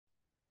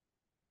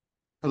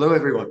Hello,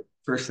 everyone.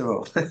 First of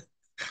all,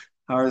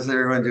 how is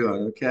everyone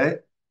doing? Okay.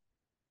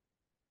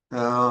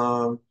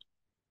 Um,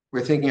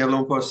 we're thinking of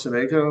Luang Por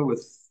Viradhammo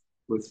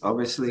with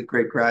obviously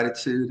great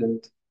gratitude,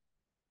 and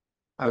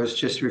I was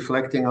just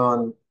reflecting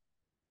on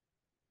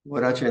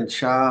what Ajahn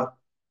Chah,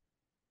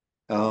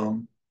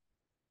 um,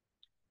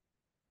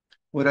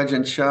 what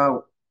Ajahn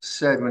Chah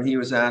said when he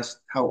was asked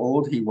how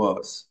old he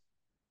was.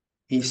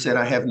 He said,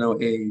 "I have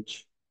no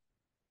age,"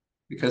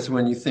 because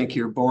when you think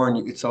you're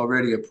born, it's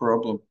already a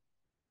problem.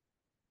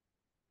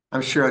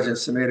 I'm sure Ajahn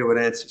Sumedho would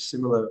answer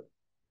similar,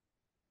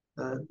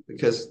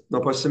 because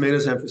Luang Por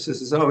Sumedho's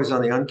emphasis is always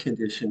on the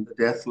unconditioned, the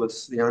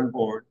deathless, the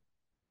unborn.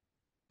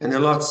 And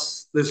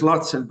there's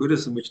lots in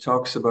Buddhism which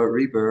talks about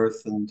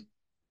rebirth and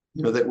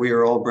that we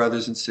are all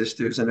brothers and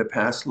sisters in a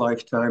past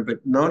lifetime.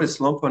 But notice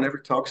Lompo never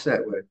talks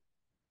that way.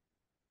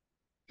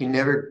 He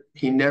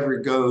never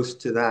goes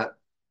to that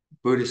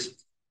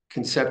Buddhist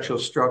conceptual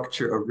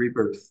structure of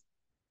rebirth.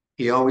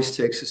 He always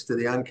takes us to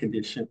the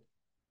unconditioned.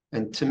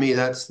 And to me,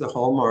 that's the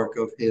hallmark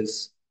of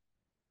his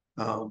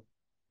um,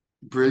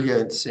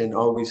 brilliance in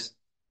always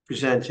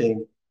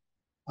presenting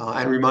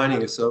and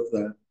reminding us of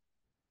that.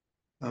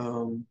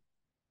 Um,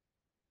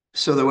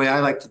 so the way I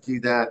like to do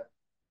that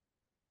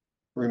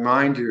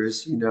reminder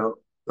is,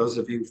 those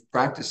of you who've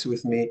practiced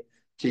with me,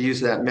 to use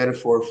that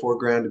metaphor,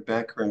 foreground and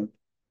background.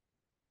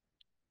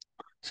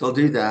 So I'll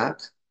do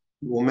that.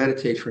 We'll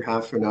meditate for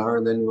half an hour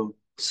and then we'll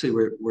see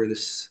where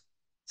this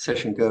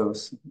session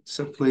goes.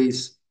 So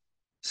please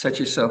set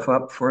yourself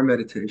up for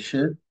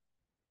meditation.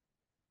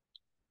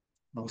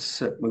 I'll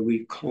set my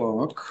wee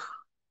clock.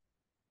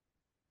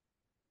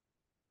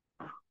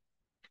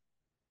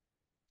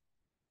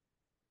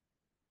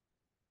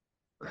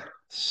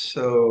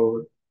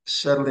 So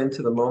settle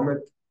into the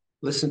moment.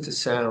 Listen to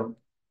sound.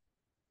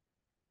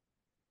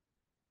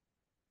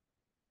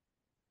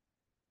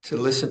 To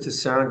listen to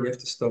sound, you have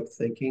to stop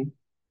thinking.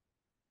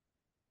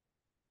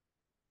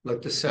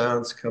 Let the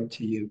sounds come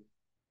to you.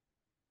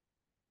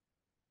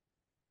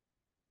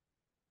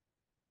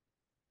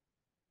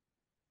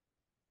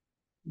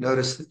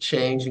 Notice the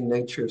changing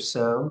nature of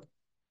sound.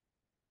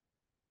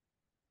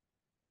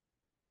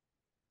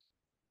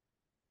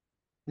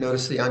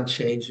 Notice the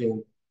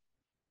unchanging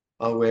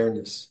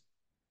awareness.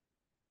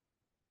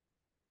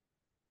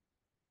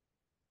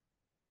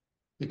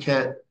 You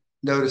can't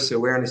notice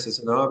awareness as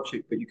an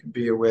object, but you can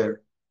be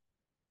aware.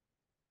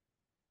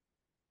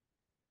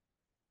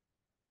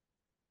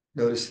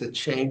 Notice the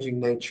changing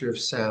nature of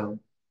sound.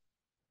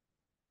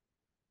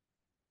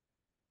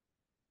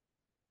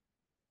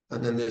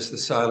 And then there's the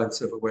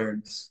silence of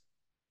awareness.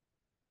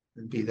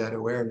 And be that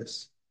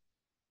awareness.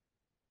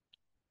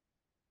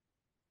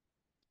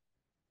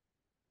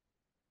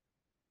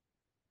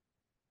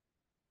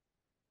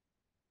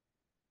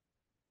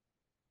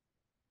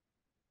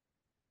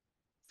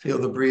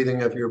 Feel the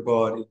breathing of your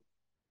body.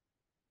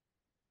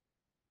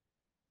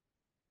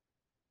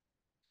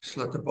 Just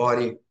let the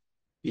body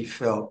be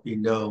felt, be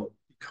known,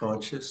 be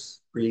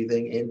conscious,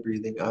 breathing in,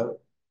 breathing out.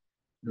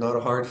 Not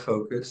a hard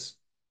focus.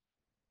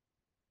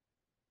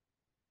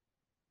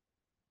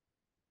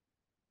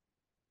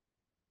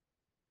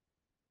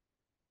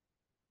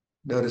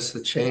 Notice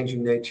the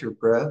changing nature of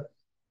breath.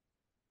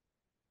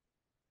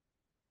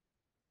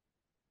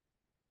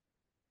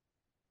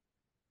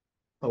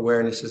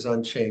 Awareness is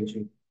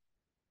unchanging.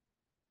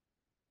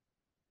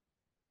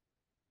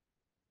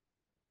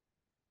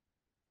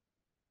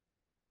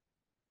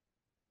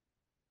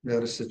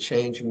 Notice the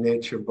changing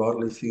nature of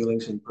bodily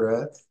feelings and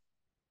breath.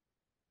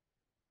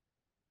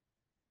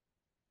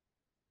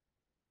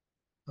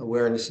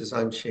 Awareness is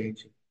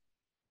unchanging.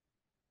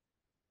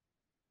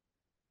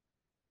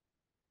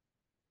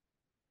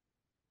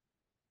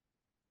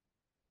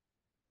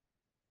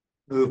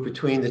 Move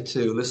between the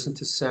two. Listen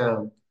to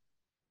sound.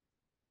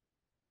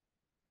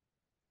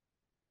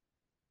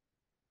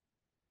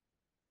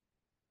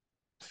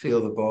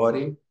 Feel the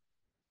body.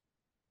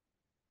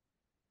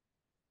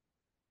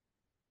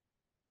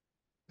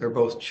 They're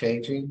both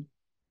changing.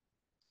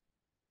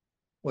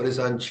 What is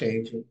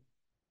unchanging?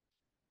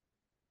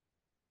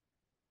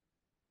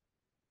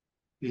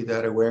 Be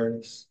that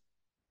awareness.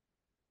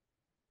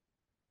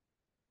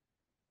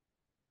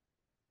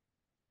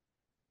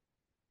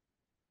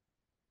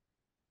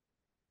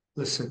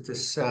 Listen to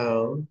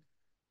sound.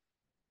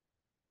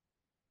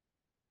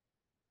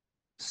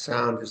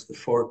 Sound is the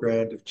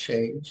foreground of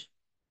change.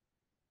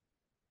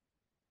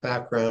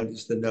 Background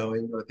is the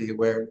knowing or the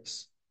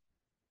awareness.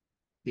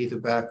 Be the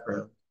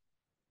background.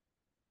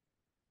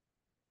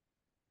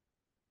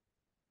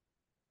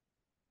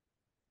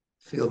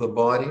 Feel the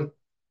body.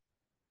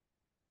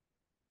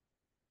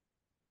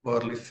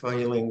 Bodily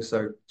feelings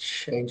are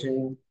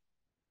changing.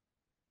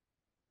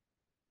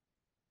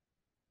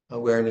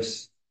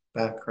 Awareness,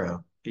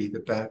 background. Be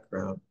the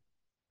background.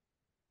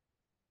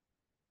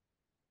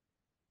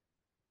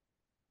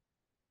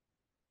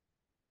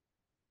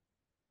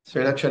 So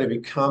you're not trying to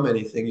become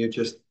anything. You're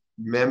just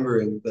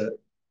remembering that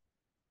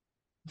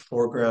the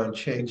foreground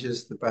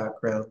changes, the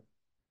background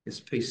is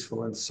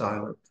peaceful and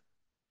silent.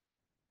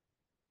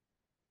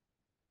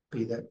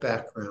 Be that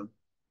background.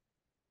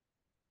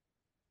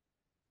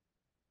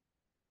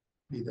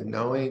 Be the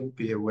knowing,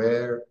 be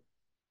aware.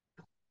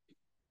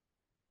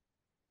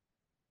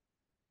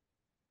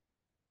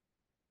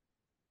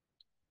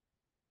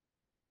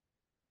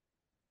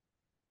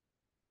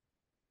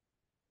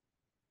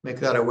 Make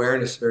that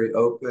awareness very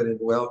open and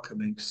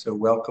welcoming. So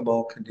welcome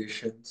all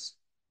conditions.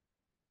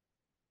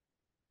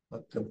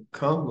 Let them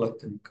come, let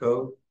them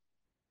go.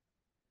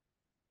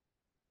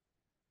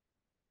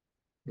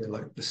 You're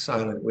like the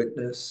silent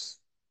witness.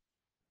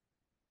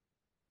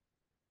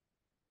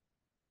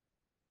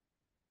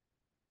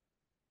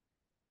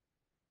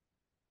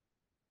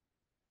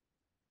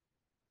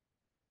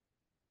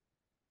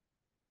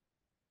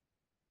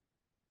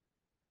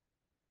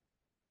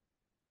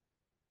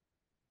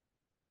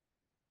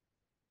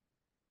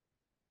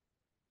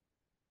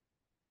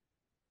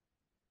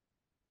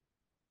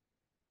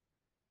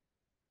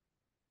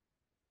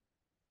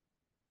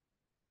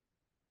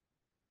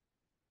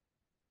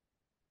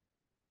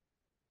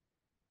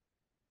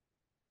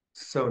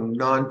 So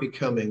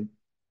non-becoming.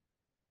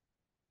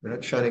 We're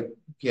not trying to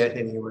get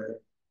anywhere.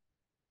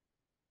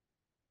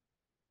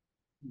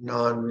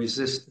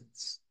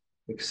 Non-resistance,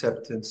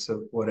 acceptance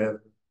of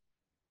whatever.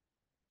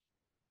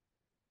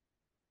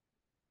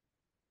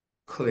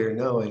 Clear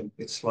knowing.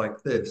 It's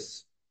like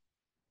this.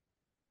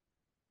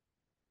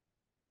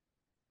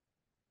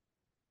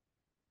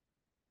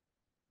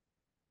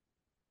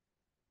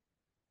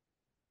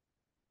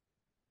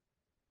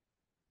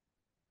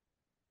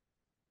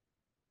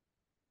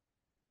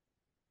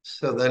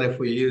 So then if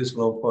we use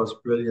Luang Por's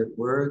brilliant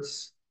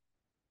words,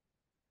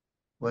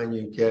 when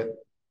you get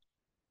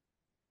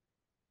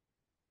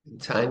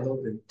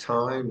entangled in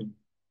time,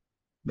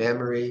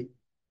 memory,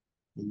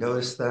 you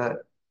notice that,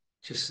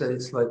 just say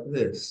it's like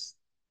this.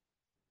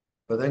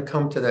 But then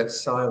come to that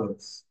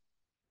silence.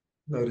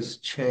 Notice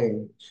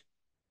change.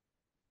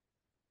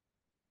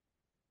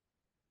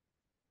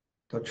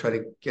 Don't try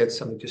to get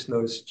something, just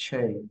notice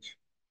change.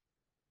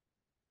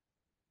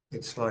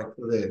 It's like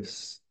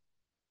this.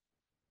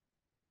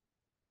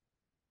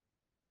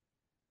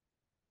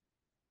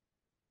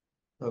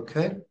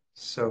 Okay,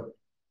 so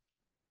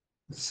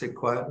let's sit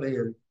quietly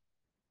and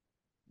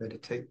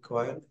meditate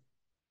quietly.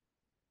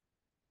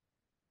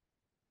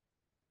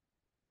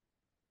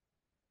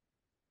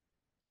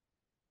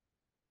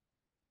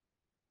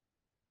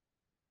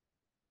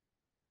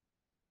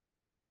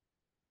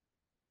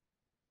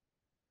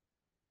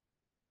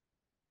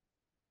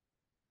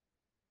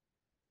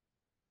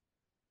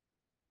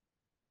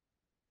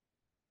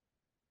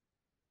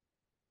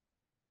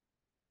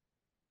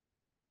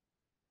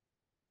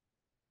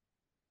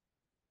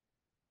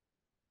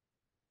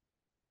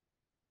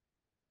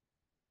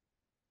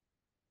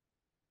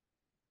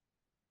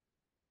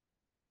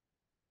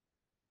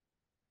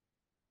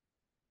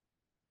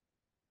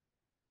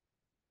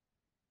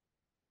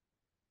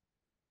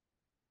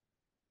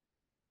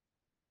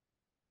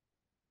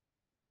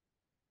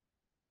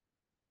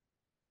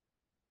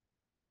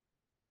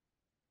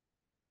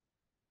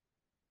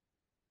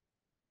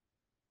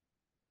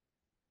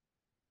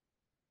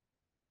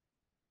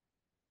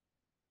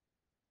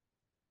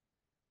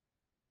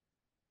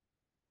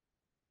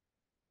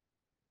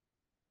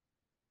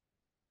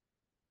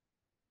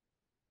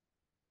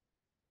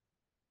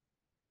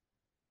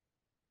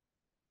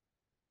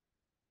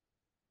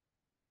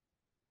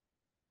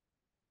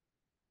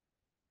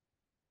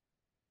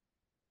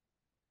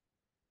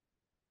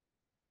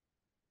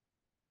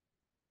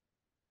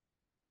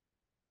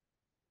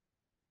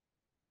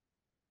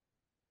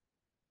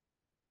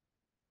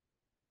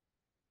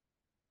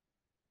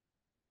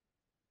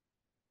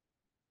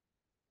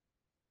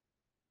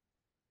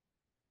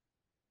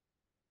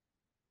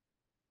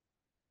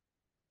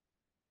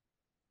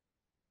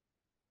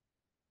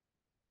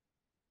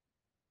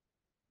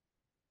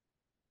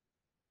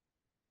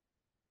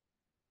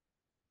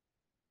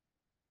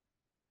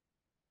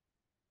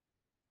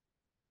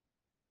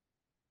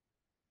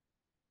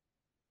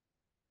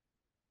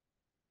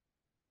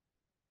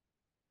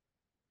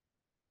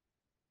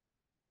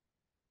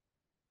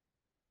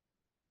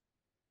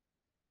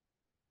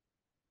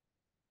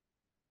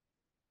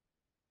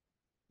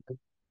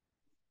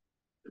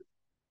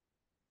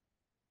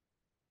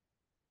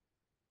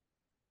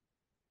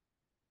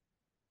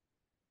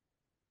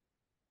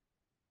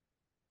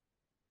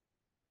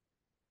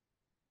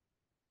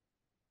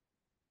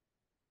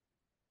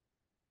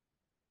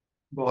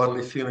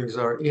 Bodily feelings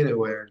are in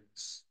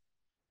awareness.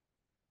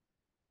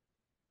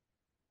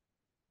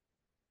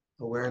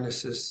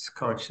 Awareness is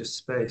conscious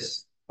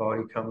space.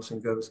 Body comes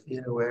and goes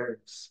in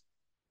awareness.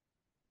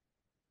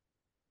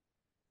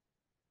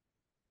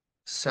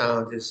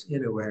 Sound is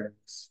in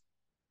awareness.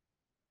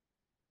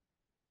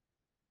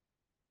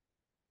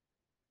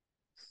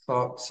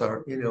 Thoughts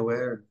are in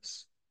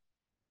awareness.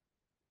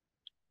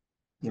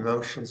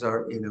 Emotions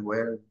are in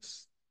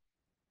awareness.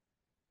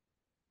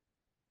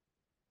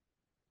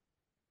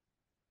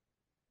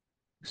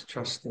 Just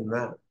trust in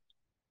that.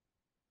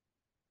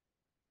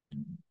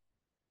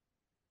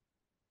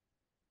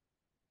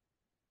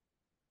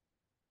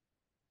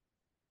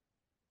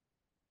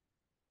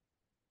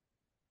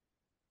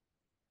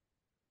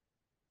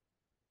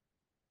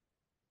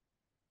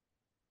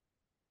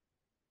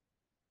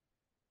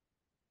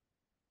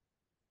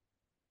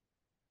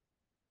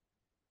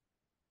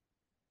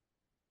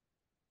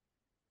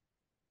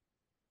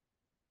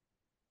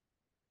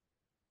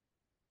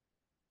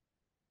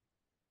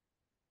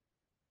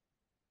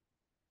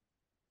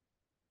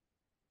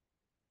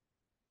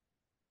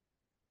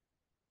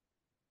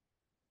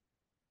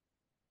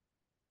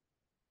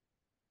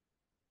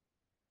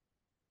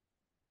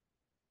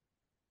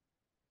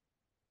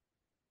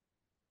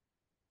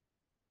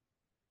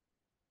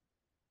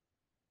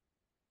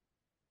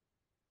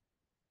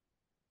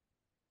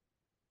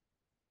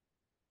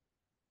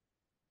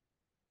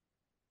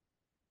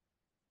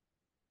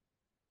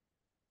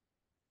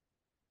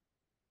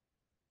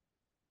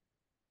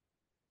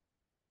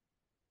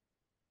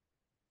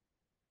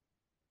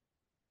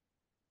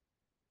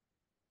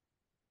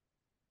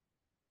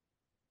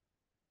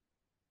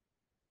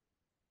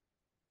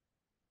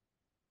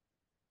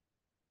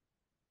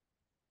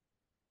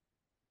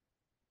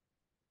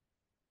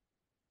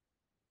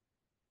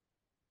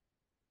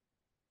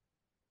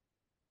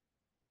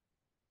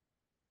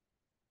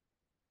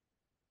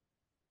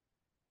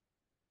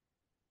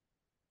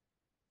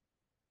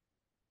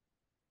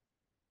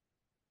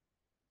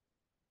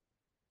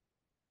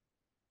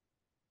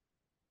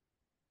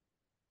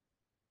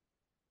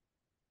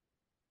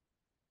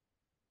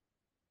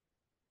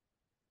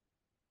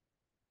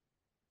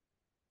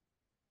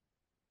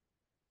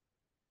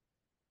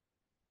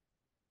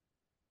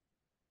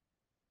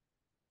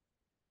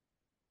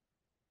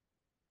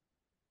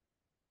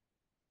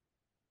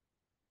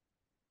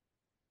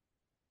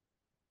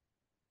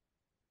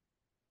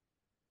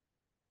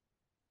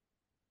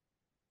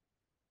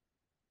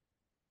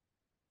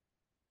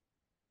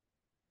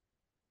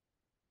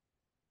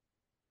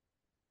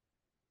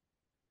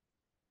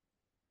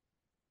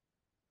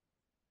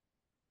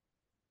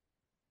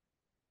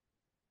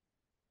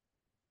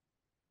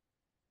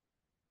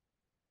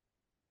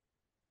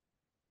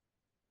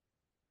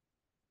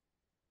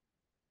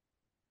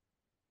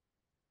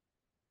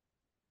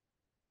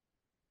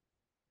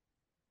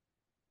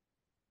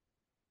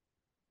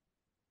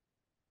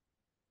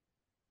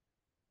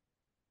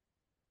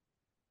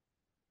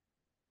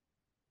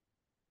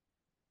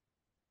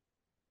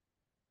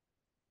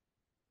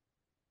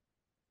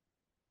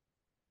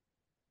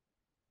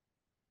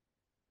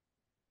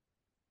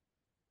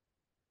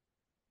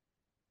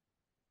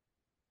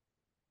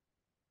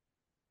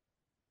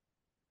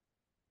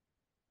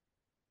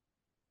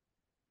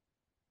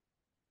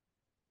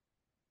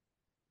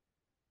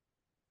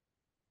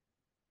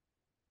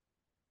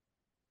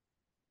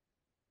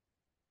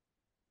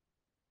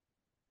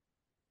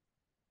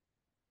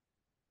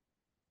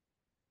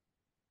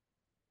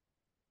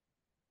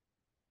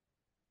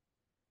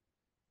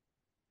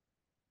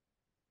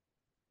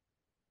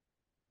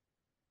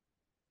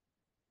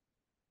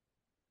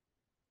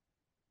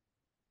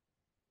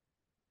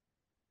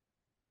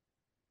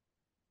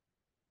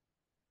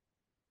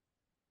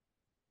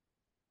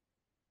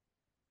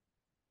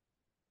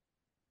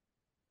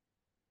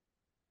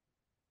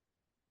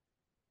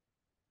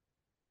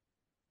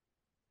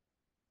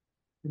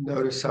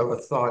 Notice how a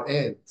thought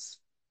ends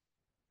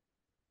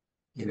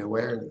in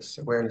awareness.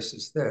 Awareness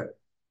is there.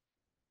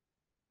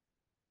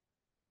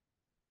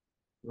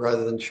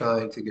 Rather than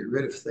trying to get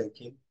rid of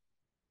thinking,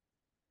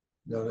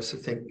 notice the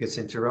thinking gets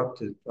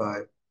interrupted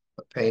by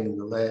a pain in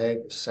the leg,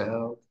 a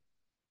sound,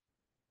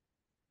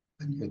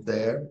 and you're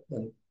there.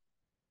 And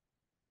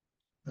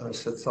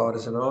notice that thought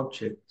is an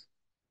object.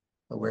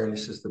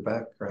 Awareness is the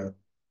background.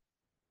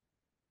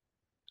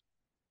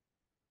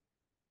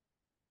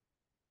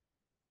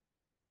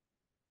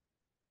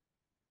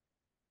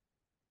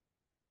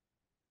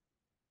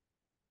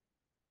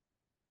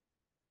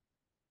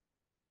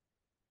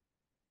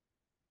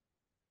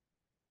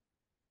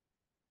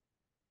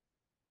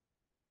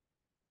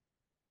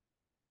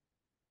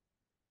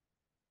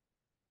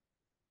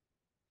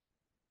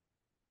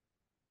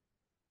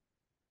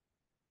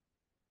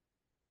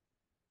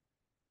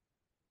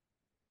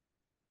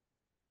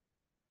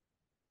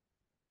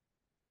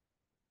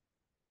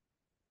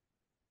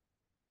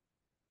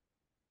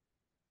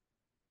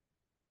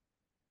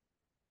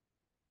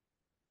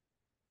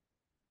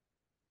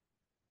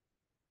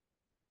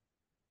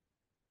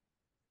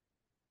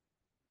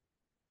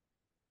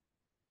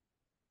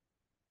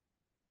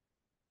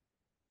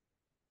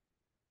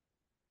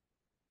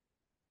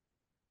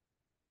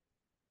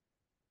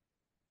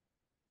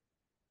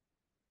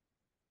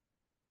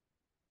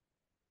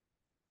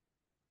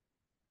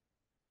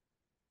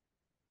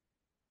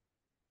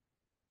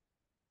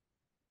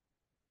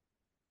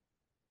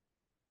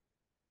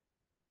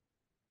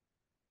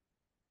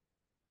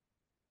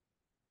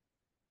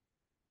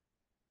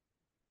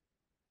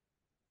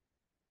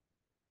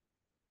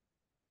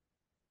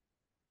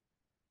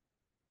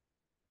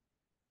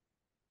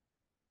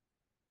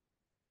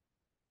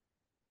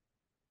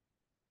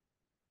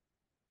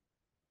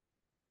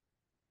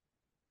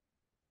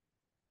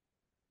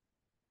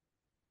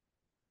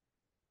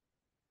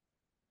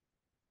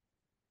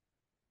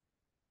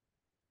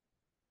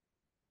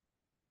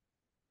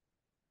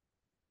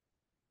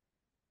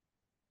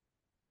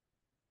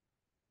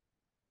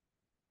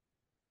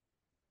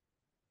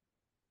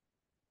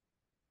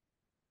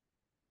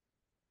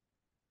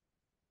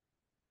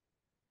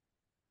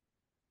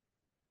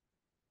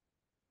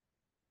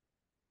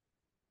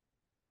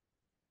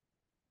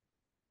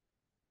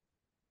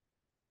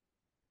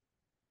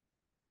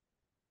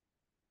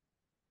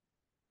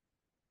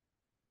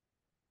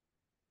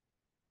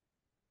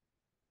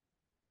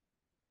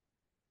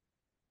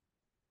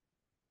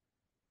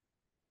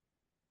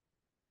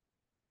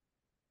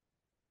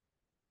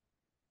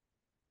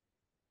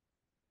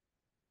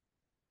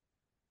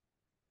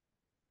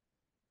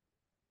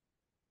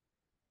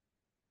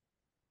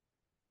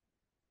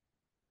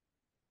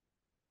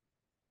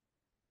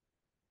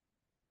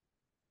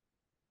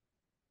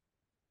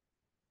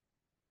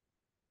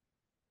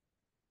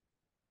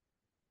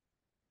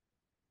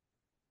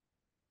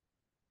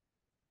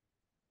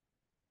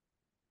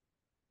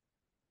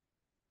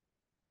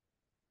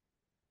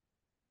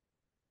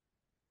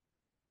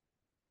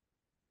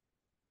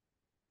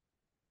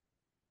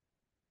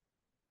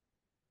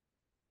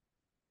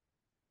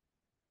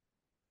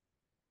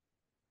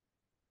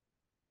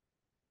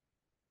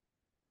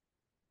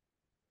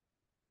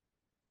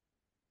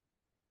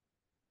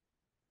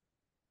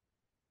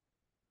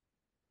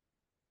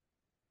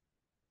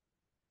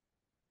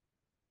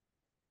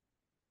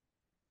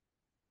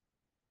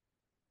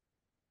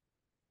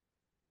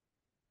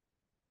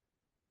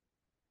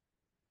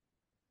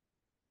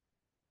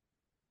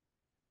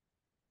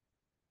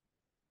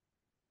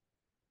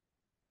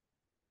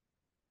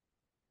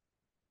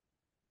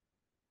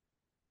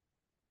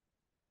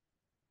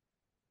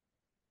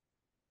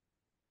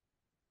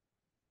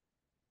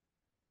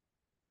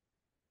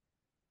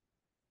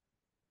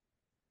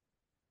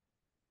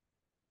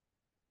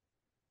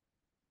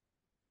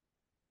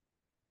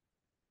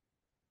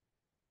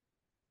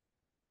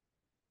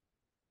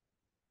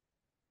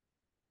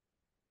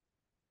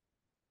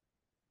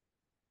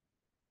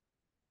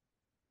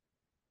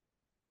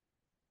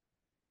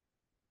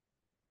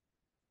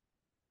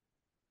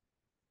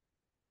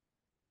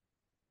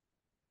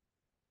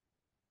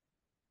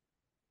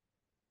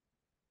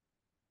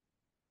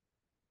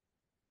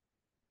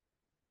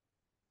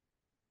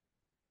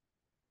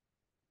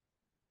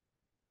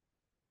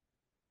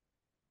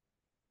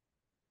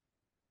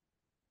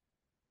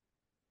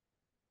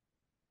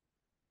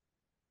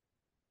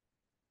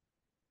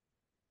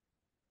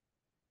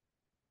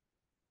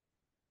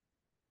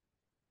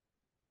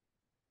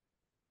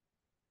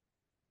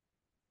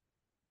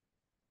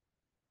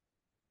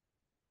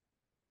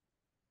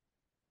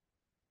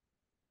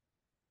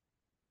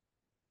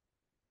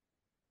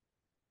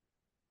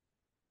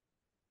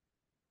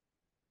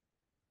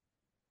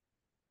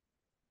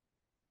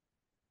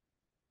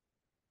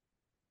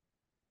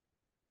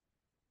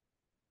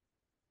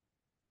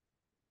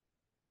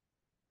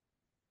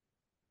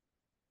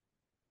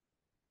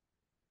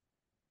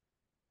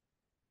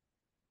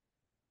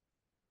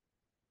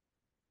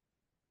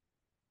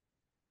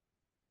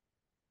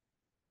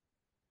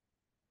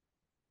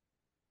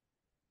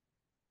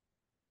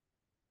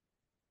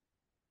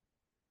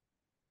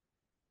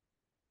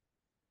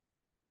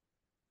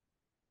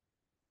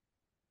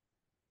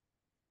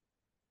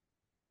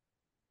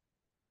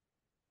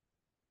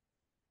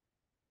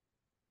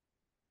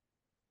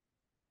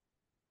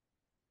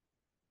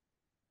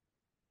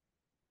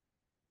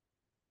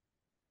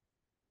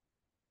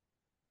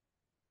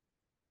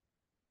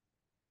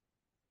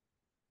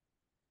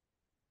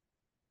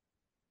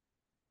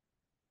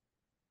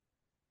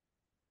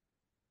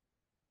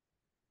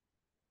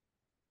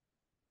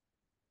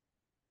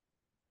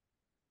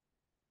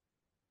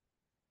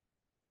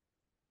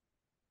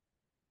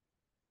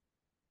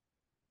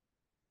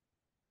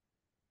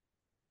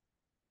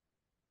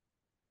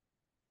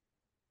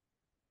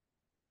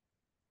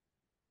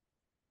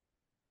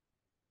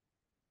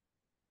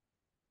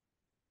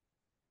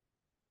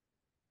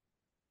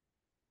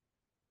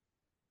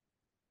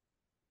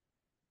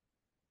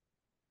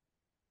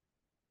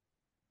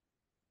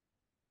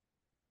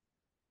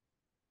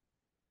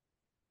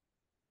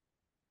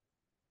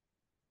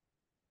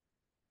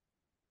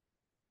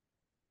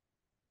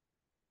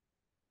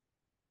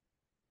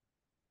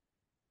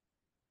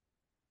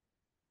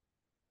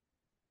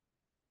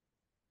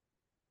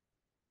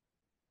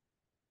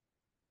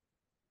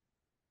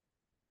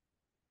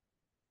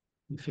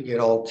 If you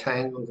get all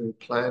tangled in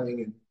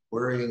planning and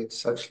worrying and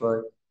such like,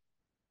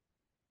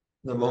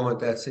 the moment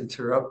that's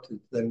interrupted,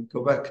 then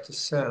go back to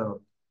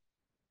sound.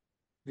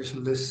 Just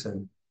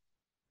listen.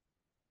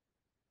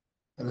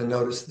 And then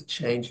notice the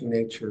changing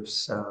nature of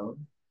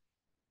sound.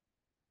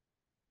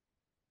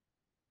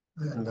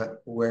 And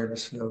that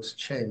awareness knows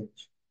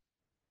change.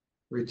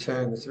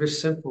 Return. It's a very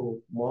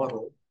simple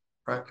model,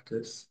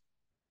 practice.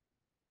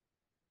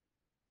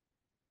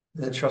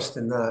 And then trust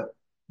in that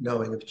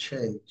knowing of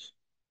change.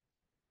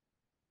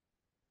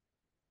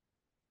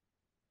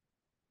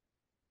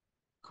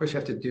 Of course, you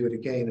have to do it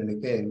again and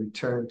again.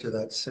 Return to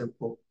that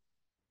simple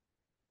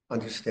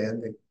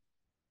understanding.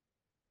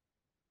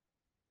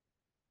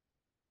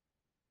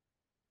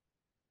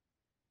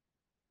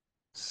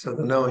 So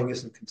the knowing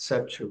isn't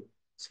conceptual.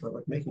 It's not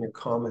like making a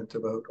comment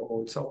about,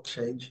 oh, it's all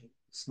changing.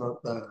 It's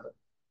not that.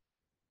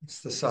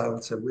 It's the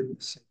silence of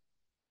witnessing.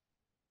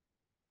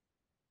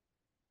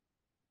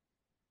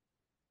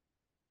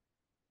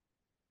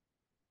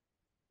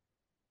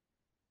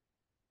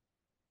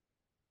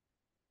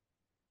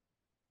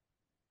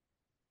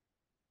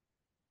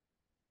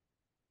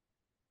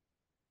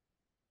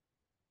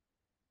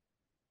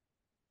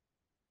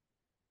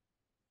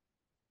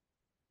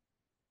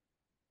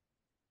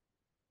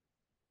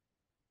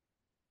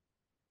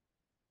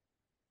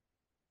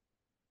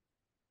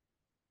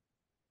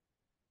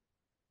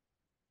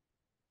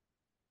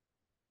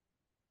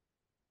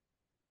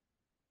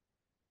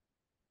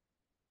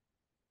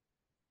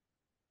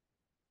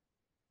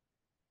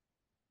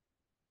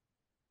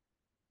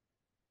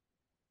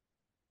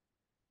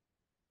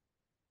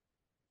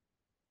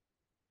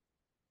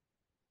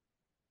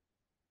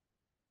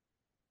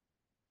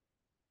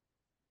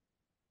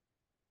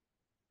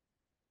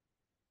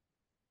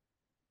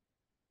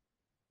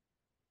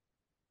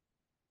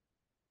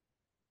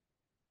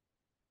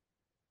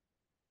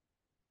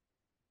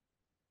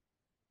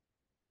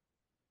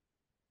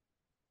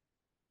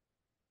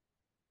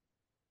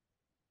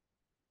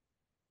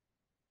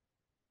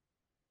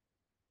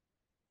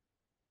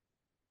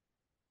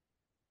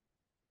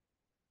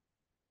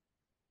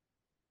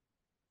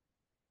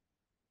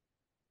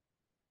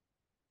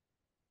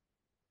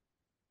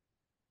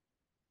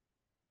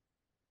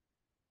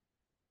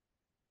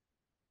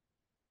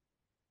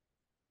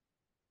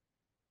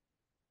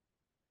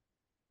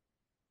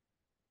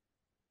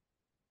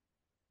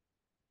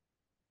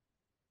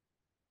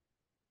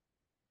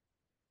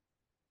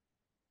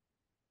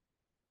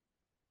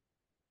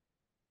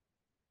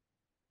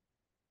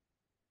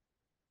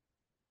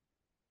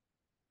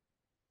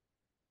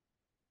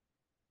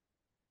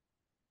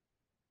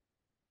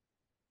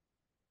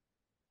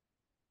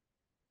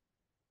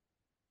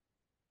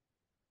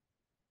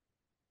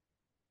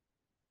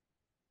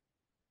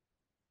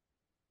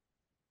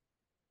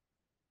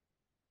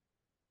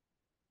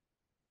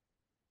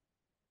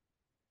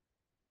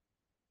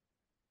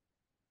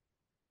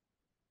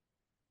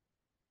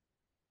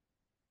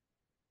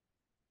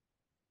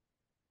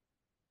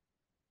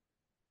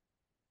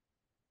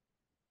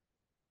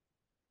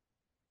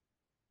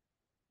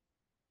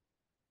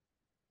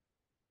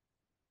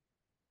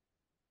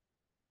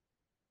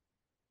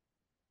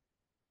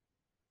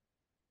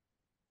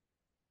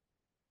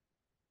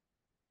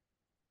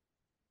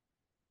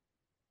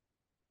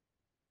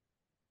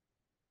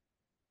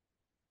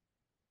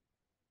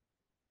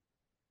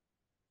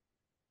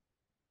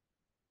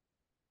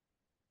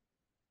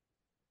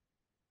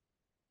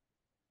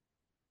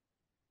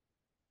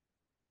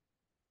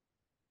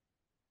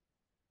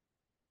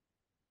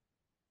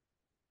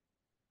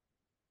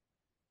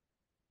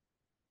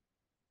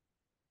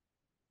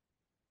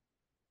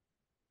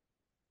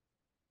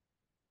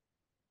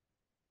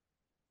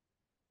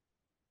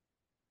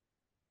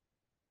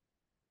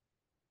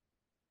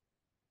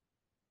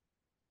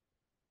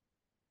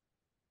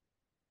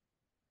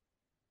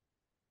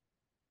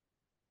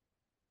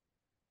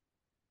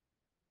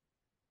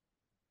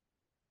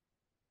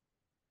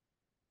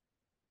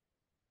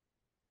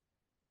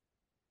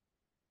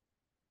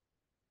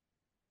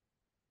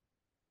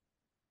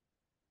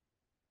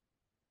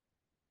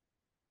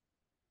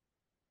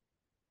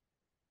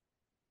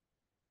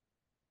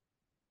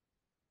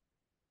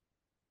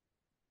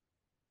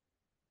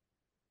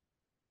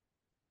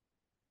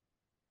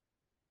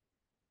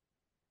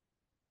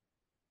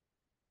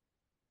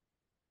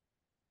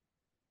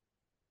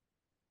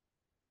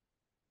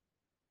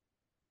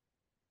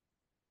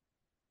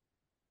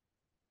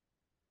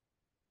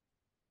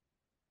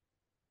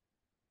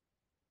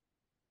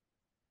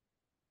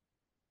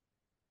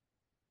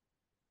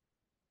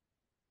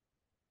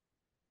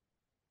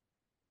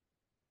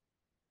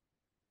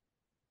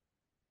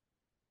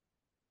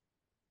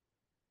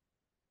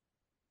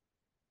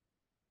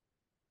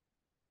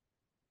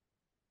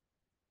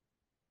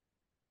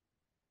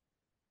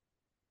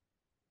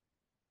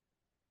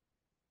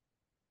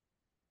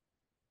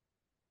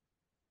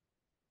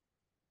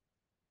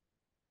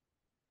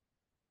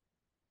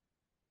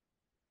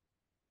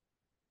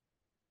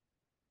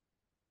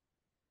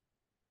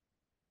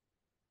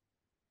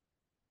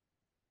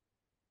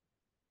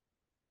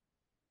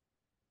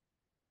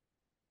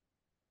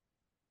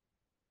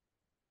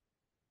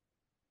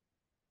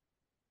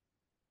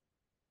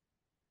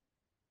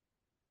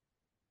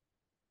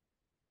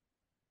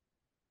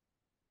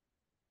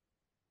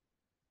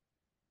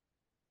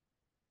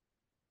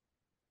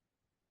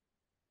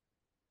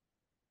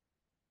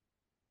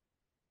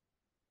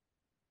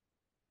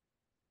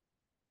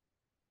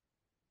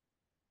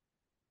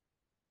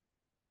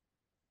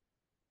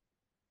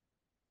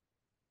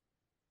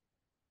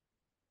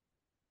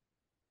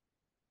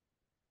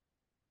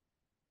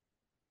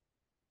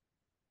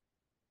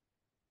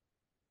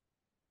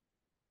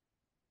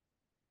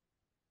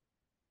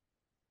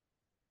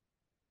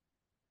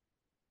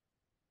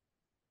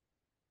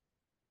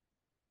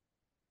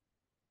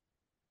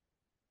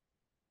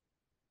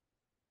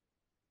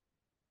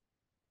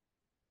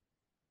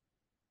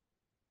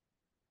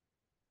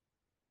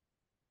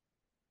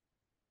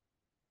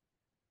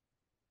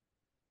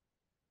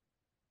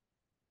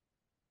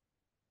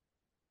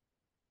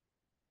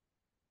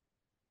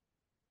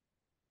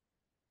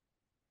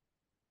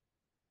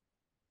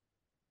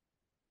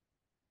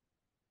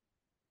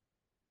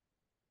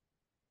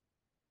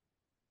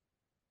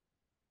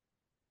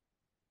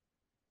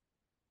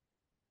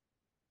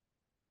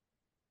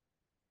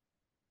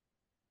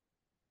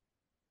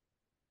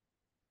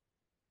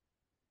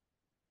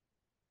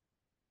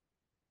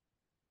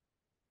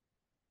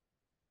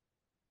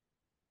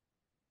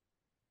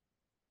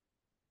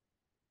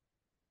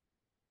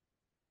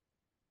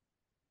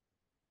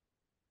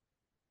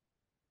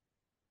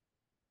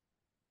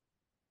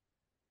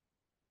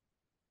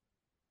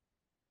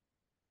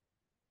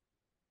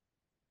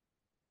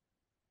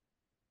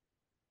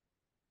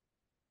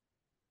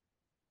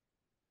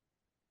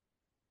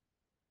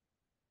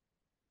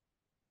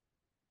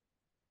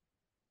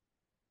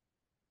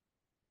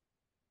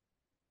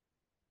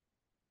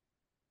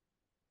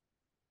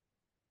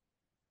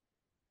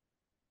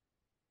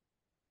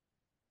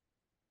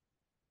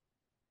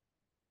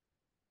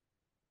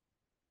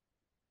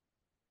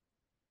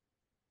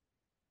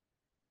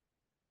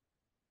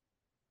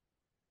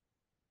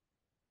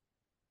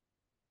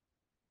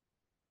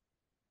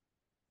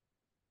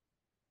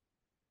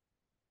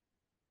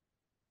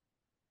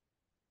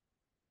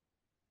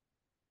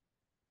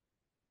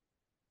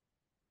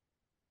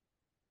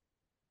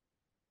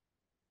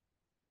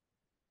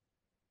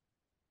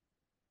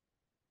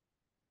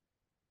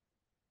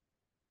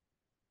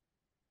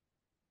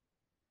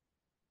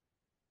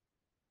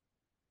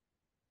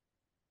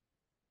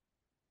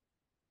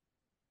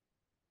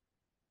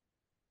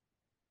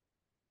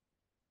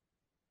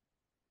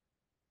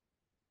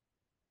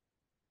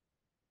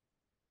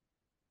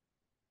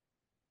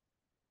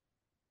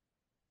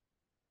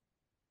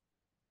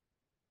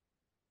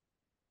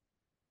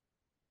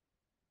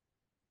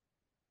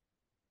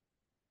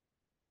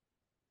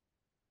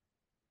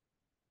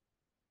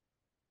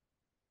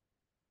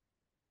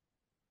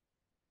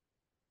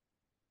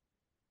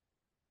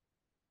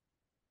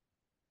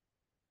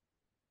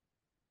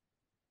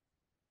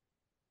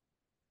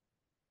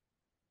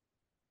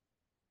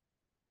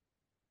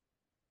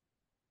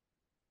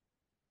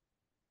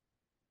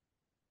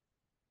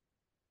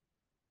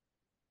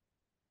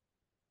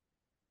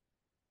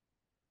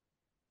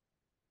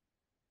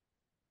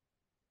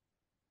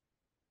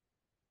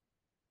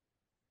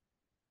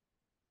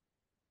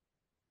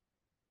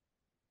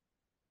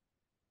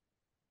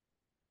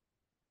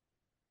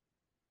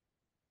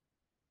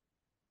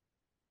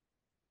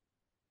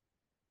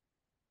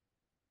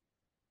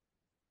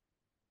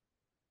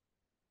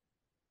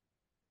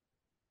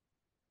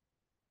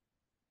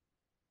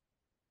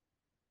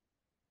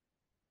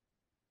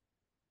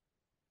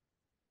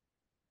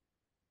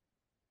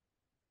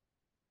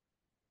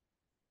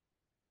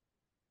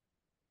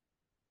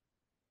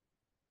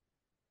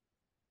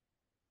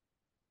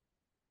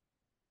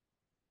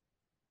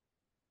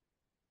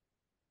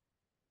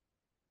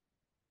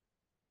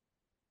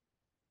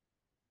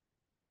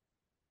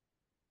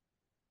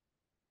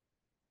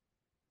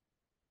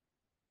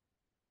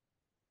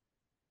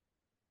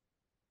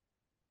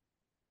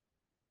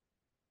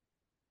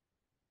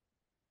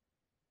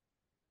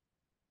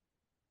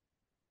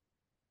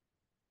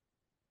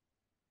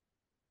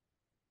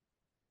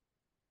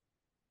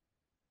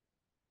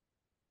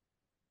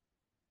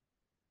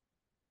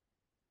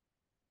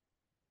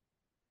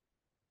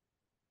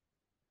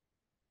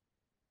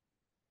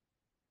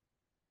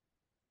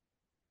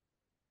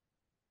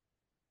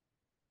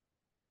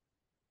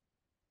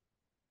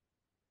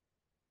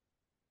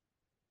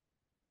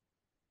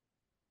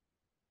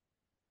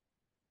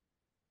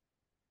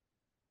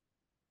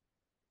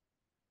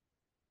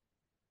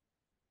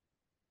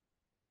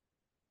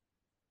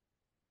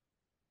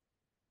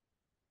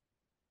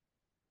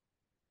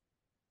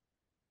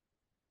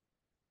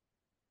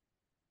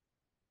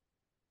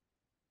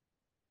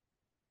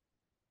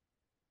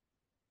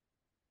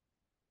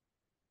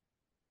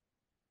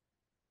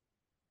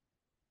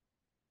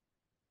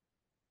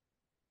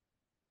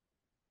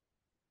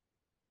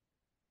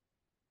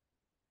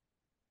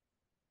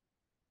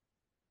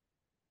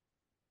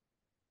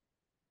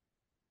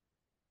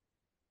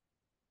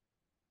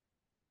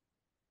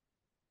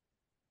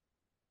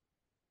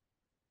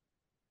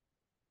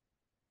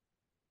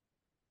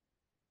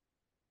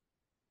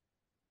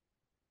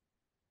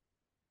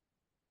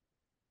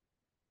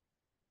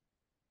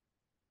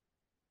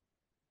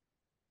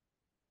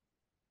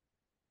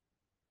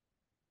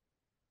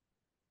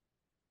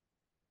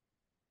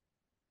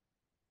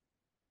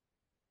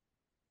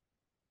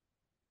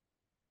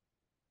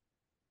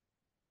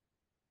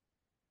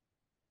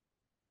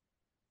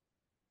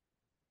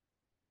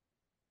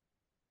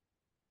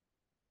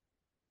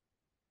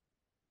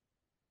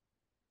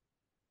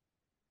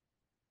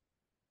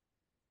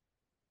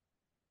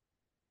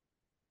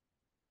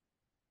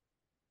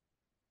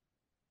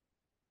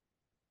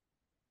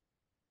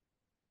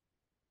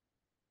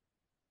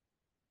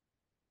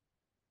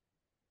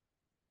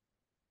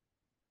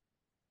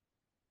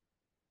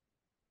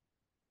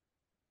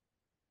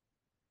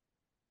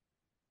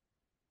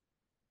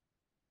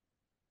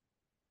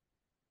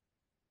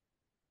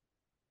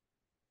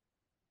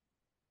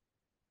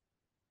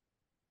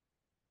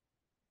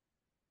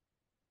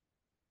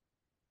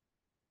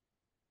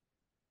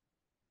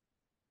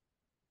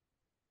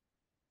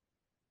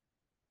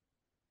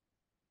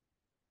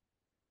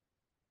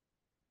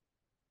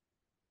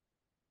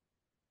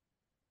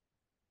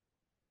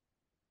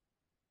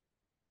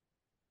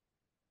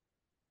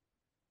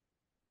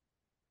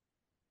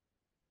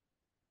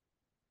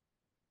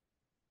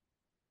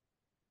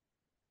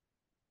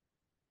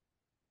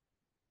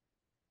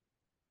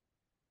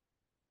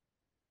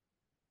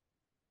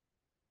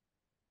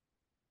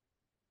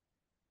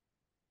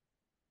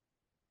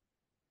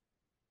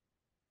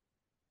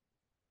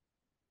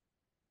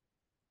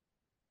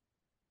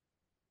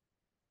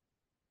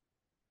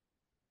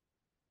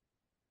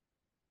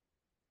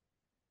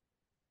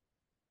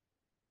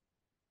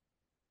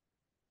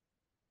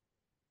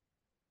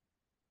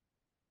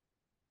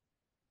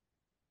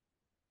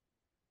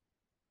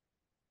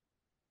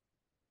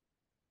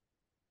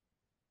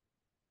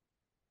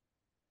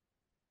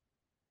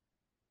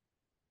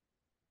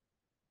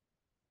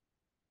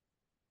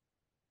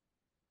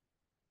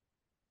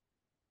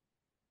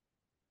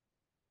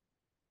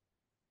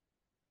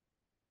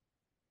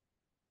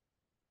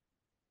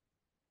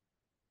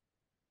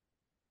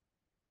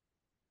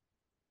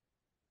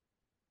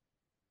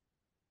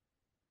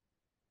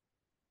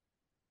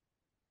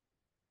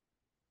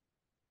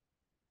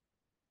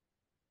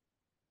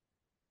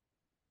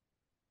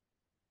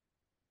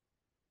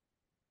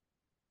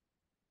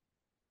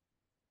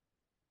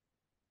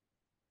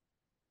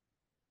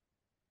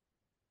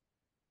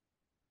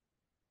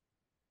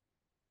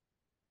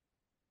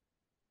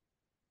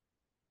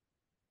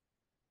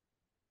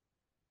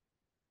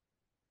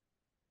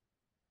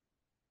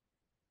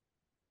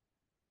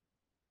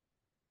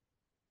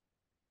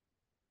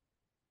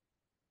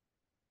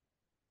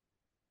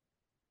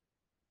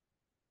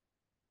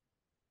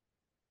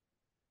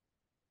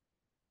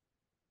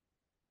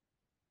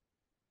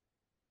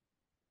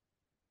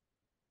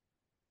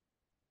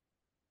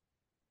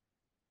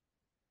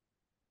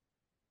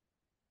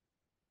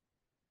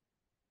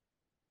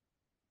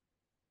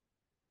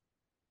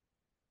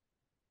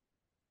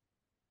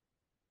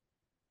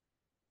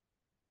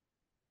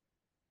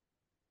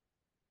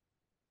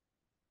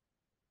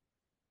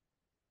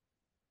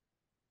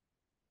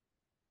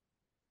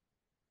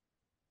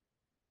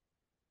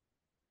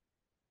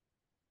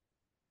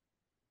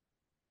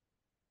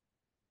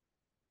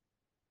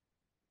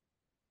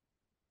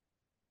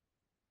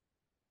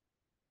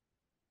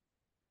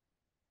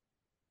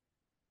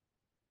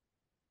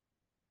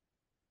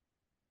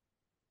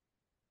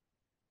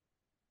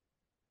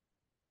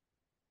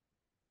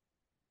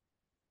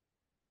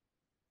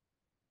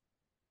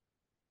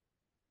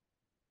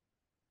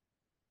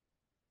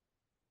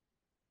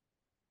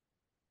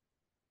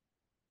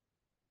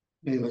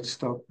 Okay, let's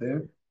stop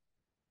there.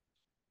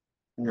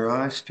 In your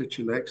eyes, stretch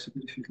your legs a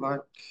bit if you'd like.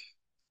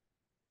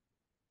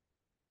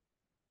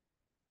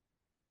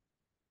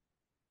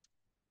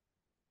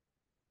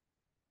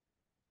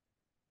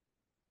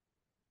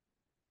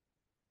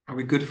 Are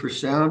we good for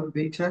sound,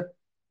 Vita?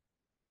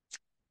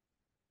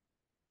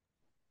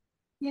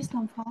 Yes,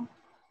 Luang Por.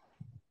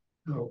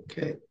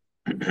 Okay.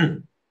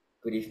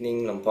 Good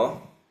evening, Luang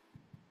Por.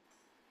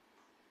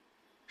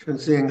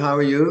 Sing, how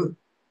are you?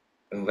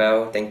 I'm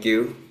well, thank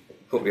you.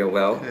 Hope you're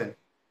well. Okay.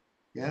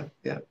 Yeah,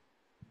 yeah.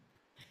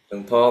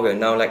 Luang Por will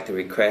now like to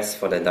request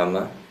for the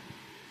Dhamma.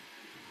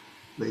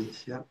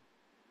 Please, yeah.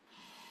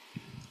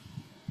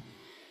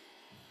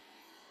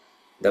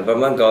 The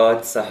Brahma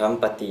God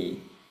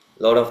Sahampati,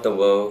 Lord of the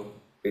world,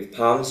 with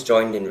palms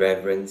joined in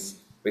reverence,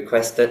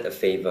 requested a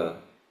favor.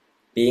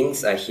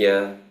 Beings are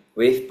here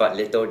with but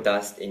little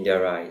dust in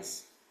their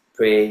eyes.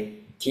 Pray,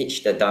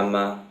 teach the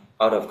Dhamma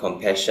out of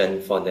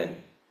compassion for them.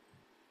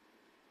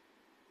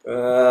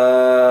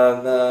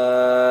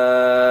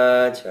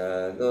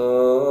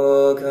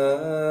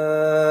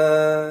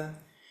 Brahmachaloka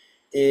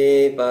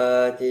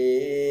Tipati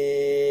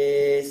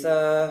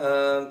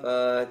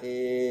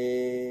Sahampati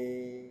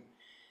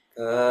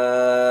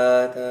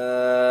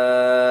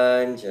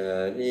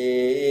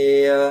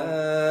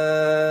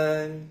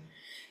Katanjaliyan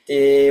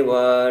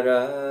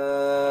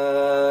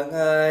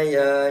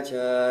Tiwarangaya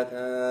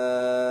Jata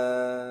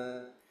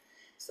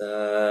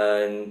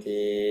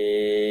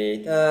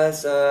Santi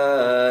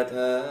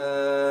Tasatha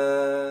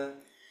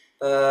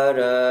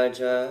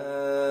Parajaka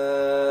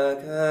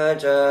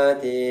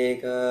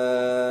Jatika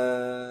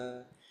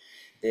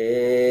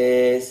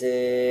Dese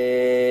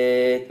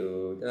tu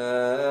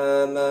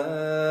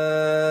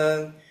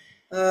Dhammang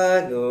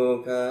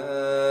Anukam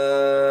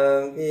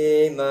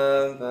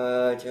Bhimam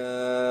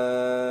Bhajan.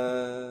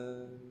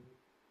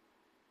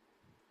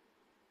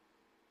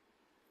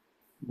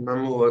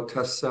 Namo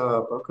tassa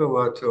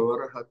bhagavato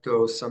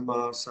arahato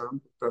sama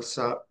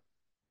sambuddhassa.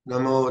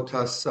 Namo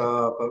tassa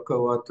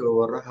bhagavato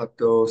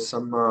arahato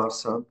sama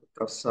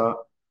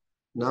sambuddhassa.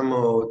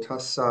 Namo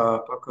tassa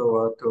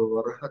bhagavato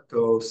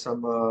arahato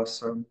sama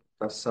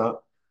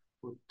sambuddhassa.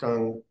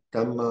 Buddhang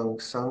dhammang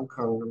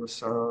sanghang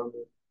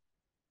namasami.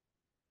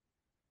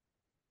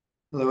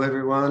 Hello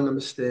everyone,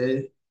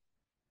 namaste.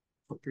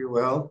 Hope you're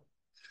well.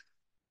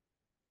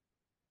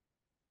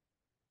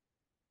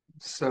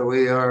 So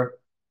we are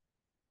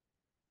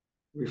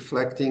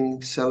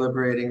reflecting,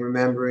 celebrating,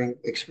 remembering,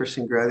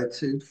 expressing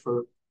gratitude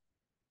for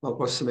Luang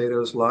Por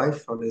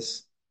life on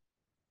his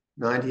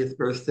 90th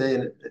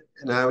birthday.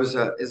 And I was,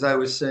 as I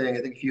was saying,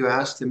 I think if you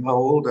asked him, how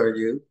old are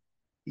you?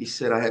 He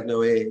said, I have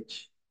no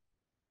age.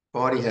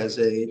 Body has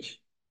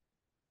age.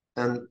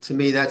 And to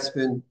me, that's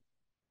been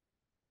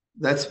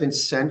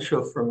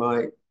central for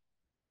my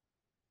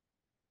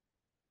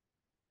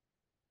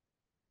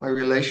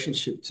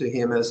relationship to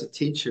him as a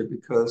teacher,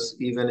 because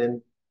even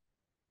in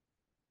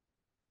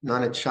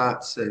Nana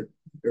Chat's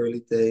early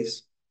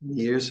days,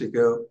 years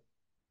ago,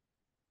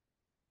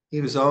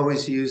 he was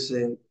always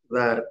using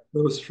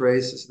those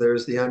phrases.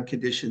 There's the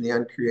unconditioned, the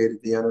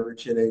uncreated, the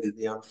unoriginated,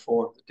 the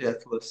unformed, the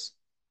deathless.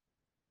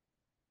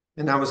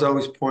 And I was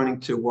always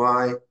pointing to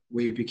why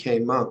we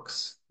became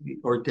monks, we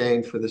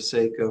ordained for the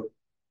sake of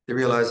the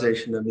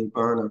realization of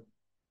Nibbana.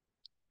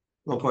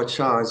 Luang Por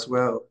as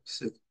well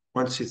said,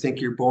 once you think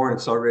you're born,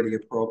 it's already a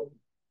problem.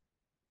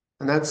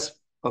 And that's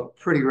a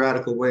pretty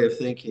radical way of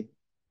thinking.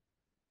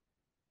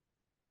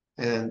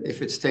 And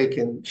if it's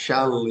taken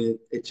shallowly,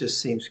 it just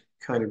seems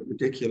kind of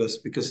ridiculous,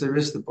 because there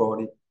is the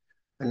body.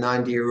 A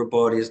 90-year-old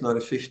body is not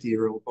a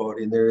 50-year-old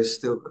body, and there is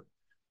still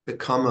the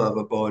karma of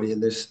a body,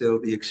 and there's still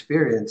the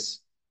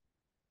experience.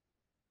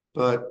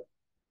 But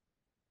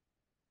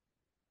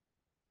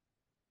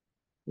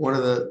one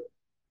of the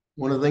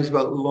things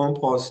about Luang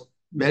Por's,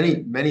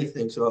 many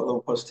things about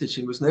Luang Por's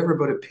teaching was never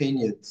about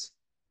opinions.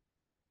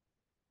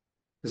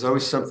 There's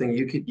always something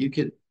you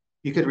could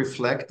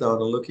reflect on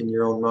and look in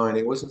your own mind.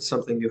 It wasn't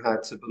something you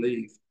had to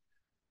believe.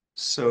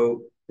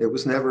 So it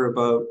was never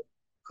about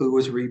who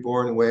was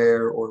reborn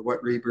where, or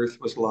what rebirth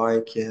was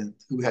like, and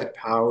who had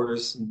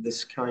powers, and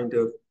this kind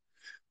of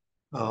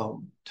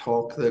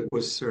talk that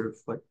was sort of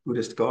like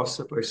Buddhist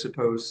gossip, I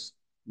suppose,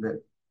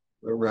 that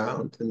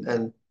around.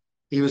 And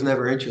he was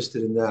never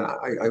interested in that.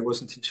 I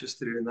wasn't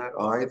interested in that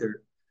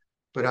either.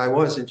 But I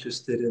was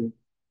interested in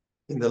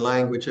the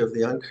language of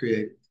the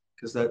uncreated,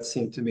 because that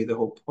seemed to me the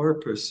whole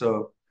purpose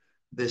of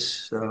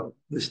this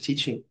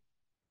teaching.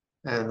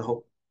 And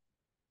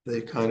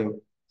the kind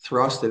of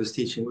thrust of his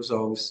teaching was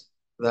always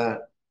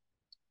that.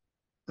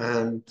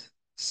 And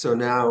so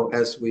now,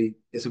 as we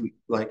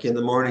like in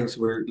the mornings,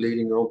 we're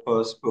reading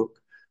Ropa's book,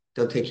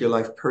 Don't Take Your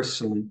Life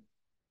Personally.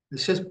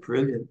 It's just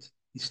brilliant.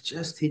 He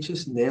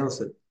just nails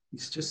it.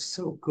 He's just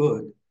so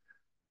good.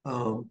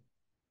 Um,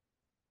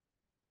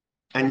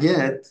 and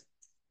yet,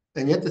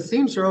 the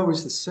themes are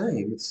always the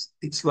same.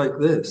 It's like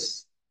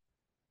this.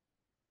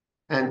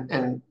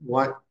 And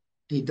what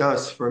he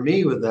does for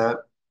me with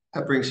that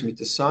brings me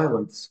to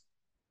silence.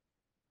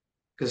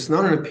 Because it's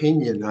not an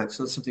opinion. It's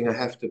not something I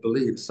have to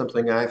believe. It's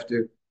something I have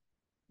to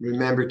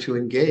remember to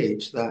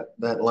engage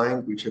that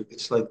language of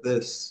it's like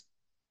this.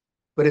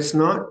 But it's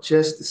not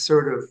just a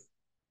sort of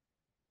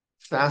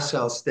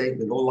facile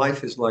statement, oh,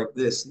 life is like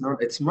this. No,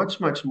 it's much,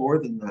 much more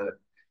than that.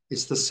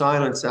 It's the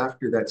silence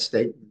after that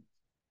statement.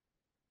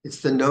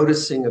 It's the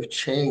noticing of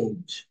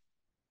change.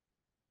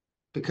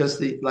 Because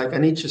like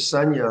anicca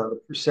sanya, the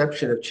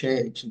perception of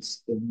change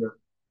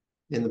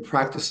in the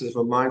practices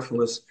of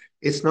mindfulness,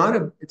 it's not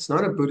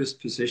a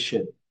Buddhist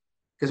position.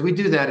 Because we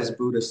do that as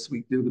Buddhists.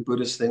 We do the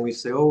Buddhist thing. We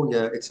say, oh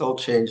yeah, it's all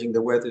changing,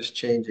 the weather's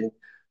changing.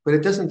 But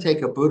it doesn't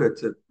take a Buddha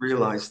to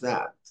realize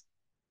that.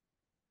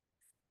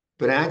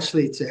 But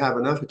actually to have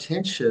enough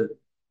attention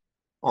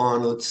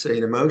on, let's say,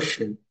 an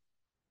emotion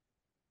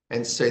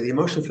and say the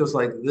emotion feels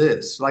like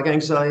this, like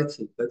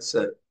anxiety, let's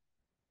say.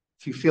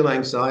 If you feel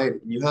anxiety,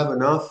 you have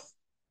enough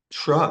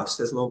trust,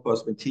 as Luang Por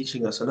has been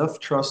teaching us, enough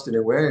trust and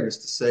awareness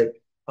to say,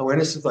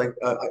 awareness is like,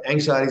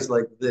 anxiety is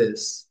like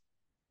this.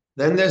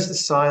 Then there's the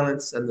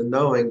silence and the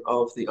knowing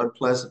of the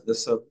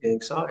unpleasantness of the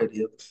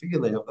anxiety, of the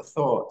feeling, of the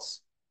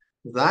thoughts.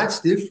 That's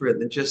different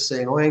than just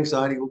saying, oh,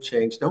 anxiety will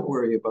change. Don't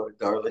worry about it,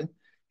 darling.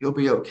 You'll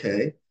be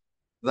okay.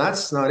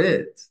 That's not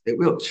it. It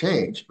will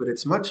change, but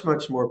it's much,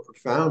 much more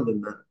profound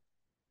than that.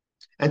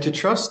 And to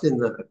trust in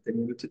that,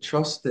 and to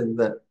trust in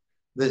that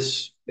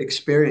this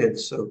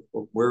experience of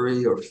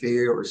worry or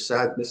fear or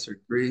sadness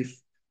or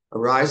grief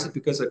arises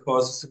because it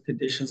causes some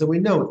conditions, and we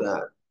know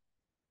that.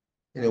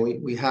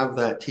 We have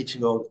that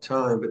teaching all the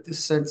time, but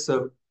this sense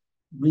of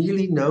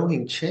really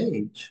knowing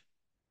change,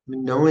 I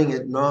mean, knowing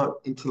it not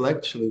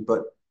intellectually,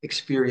 but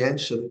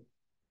experientially.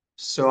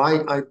 So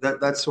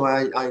that's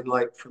why I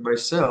like for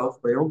myself,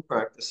 my own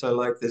practice, I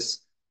like this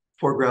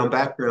foreground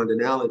background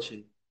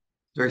analogy.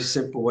 Very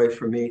simple way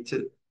for me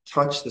to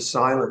touch the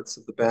silence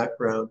of the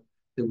background,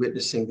 the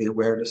witnessing, the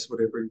awareness,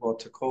 whatever you want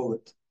to call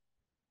it.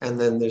 And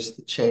then there's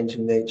the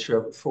changing nature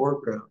of the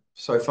foreground.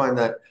 So I find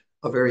that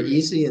a very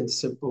easy and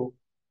simple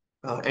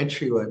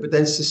entryway. But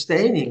then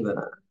sustaining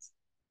that,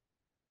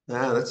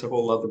 that's a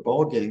whole other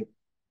ballgame.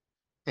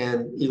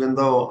 And even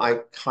though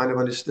I kind of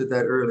understood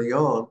that early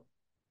on,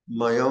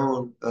 my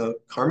own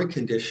karmic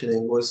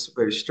conditioning was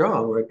very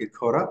strong, where I get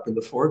caught up in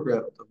the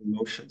foreground of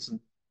emotions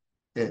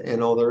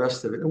and all the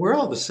rest of it. And we're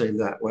all the same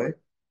that way.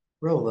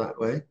 We're all that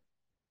way.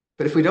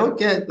 But if we don't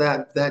get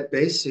that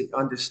basic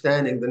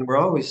understanding, then we're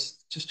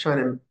always just trying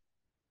to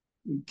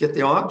get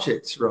the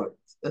objects right.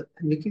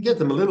 And you can get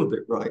them a little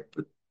bit right,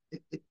 but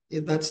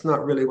that's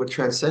not really what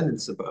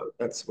transcendence is about.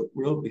 That's what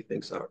worldly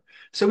things are.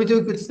 So we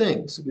do good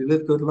things. We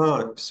live good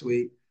lives.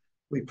 We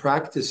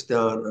practice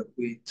Dhamma.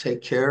 We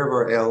take care of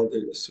our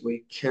elders. We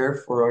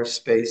care for our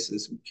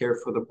spaces. We care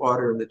for the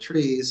water and the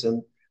trees,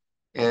 and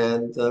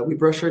we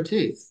brush our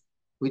teeth.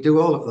 We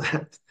do all of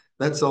that.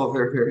 That's all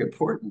very, very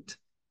important.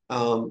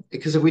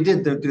 Because if we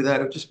didn't do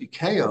that, it would just be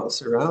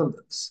chaos around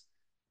us.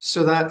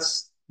 So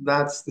that's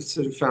the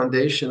sort of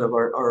foundation of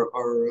our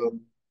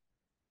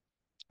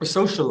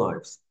social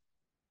lives.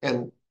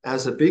 And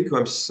as a bhikkhu,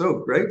 I'm so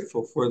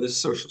grateful for this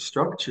social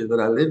structure that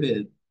I live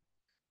in.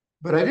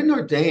 But I didn't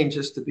ordain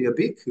just to be a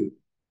bhikkhu,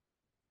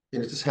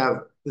 just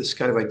have this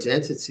kind of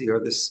identity or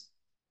this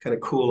kind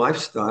of cool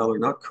lifestyle or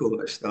not cool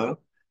lifestyle,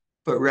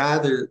 but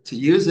rather to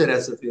use it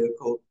as a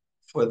vehicle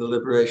for the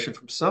liberation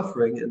from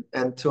suffering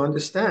and to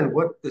understand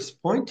what this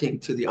pointing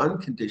to the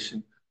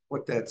unconditioned,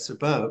 what that's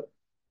about.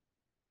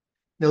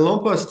 Now,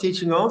 Luang Por's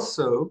teaching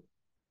also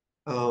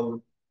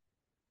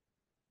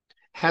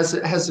has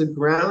a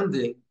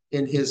grounding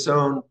in his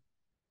own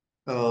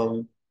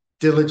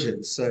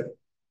diligence.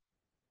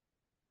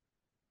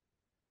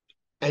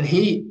 And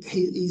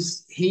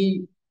he's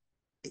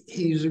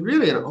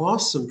really an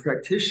awesome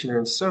practitioner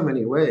in so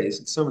many ways,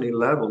 in so many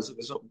levels of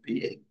his own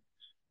being.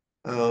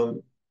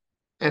 And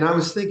I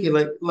was thinking,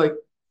 like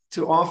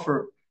to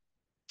offer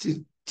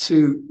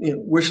to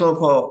wish Luang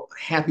Por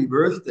happy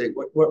birthday.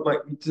 What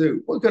might we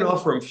do? We're going to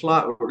offer him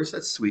flowers.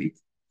 That's sweet.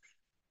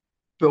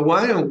 But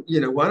why don't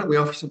we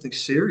offer something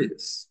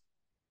serious,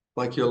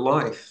 like your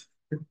life?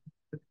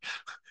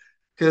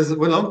 Because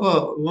when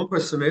Luang Por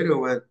Sumedho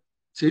went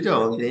to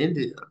Tudong in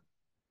India,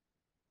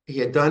 he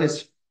had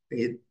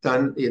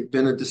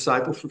been a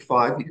disciple for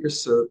 5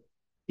 years, so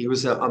he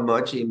was a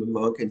Majjhima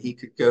monk, and he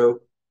could go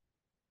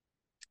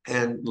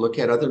and look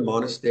at other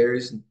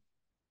monasteries,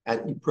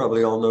 and you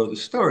probably all know the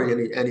story.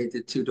 And he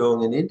did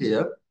Tudong in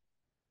India,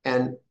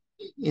 and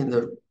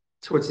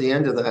towards the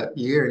end of that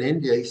year in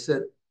India, he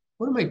said,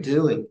 "What am I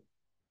doing?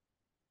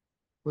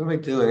 What am I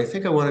doing? I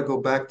think I want to go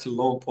back to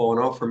Luang Por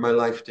and offer my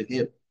life to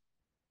him."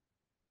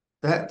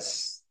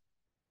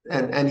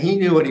 And he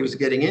knew what he was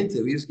getting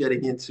into. He was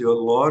getting into a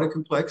lot of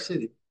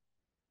complexity,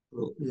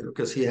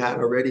 because he had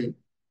already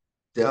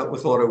dealt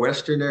with a lot of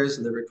Westerners,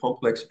 and they were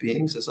complex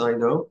beings, as I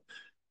know.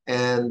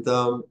 And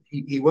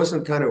he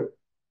wasn't kind of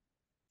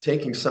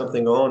taking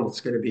something on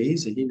that's going to be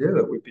easy. He knew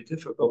it would be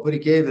difficult, but he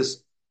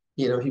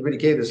really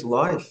gave his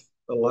life,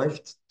 a life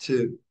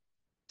to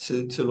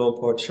Luang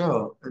Por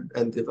Chah,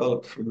 and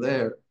developed from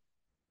there.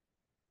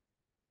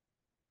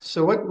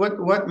 So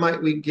what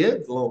might we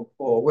give Luang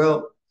Por?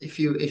 Well, if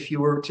you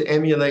were to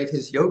emulate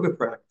his yoga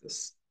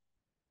practice,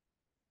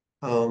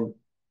 Um,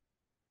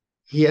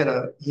 he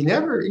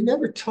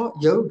never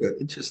taught yoga,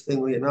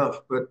 interestingly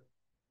enough, but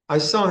I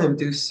saw him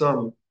do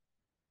some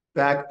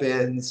back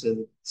bends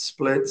and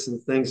splits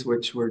and things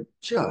which were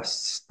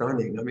just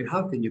stunning. I mean,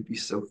 how can you be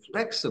so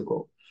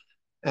flexible?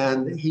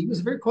 And he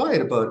was very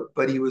quiet about it,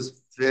 but he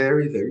was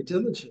very, very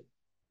diligent,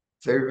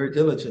 very, very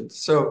diligent.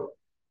 So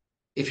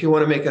if you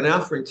want to make an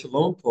offering to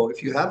Luang Por,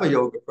 if you have a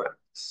yoga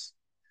practice,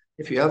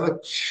 if you have a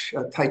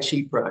Tai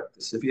Chi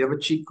practice, if you have a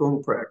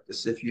Qigong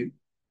practice, if you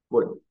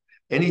would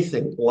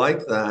anything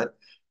like that,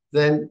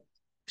 then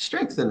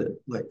strengthen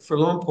it. Like for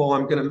Luang Por,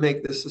 I'm going to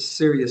make this a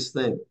serious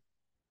thing.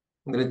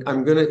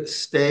 I'm gonna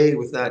stay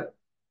with that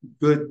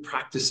good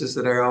practices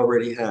that I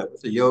already have,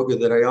 with the yoga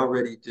that I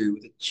already do,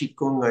 the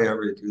Qigong I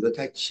already do, the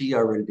Tai Chi I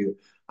already do.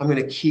 I'm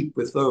going to keep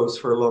with those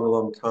for a long,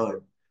 long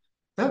time.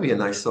 That'd be a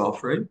nice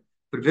offering,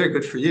 but very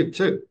good for you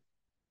too.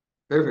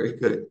 Very, very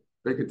good.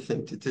 Very good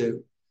thing to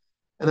do.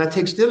 And that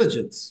takes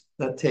diligence.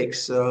 That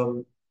takes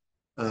a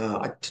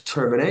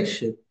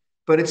determination.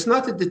 But it's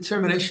not the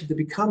determination to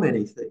become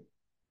anything.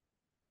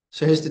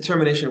 So his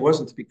determination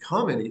wasn't to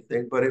become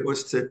anything, but it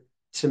was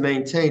to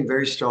maintain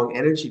very strong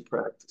energy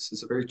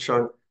practices, very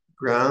strong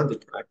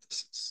grounded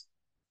practices.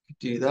 You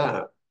do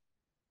that.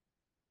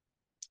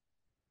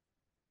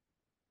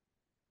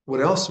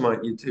 What else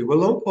might you do? Well,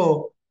 Luang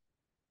Por,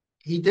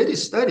 he did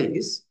his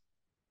studies.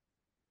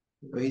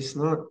 He's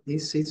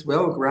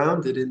well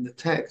grounded in the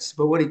text.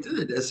 But what he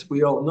did, as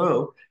we all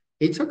know,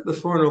 he took the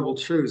Four Noble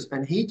Truths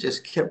and he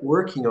just kept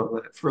working on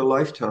that for a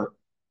lifetime.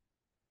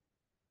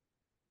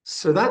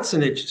 So that's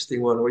an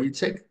interesting one where you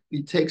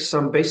take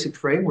some basic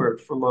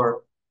framework from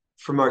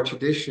our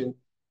tradition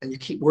and you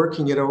keep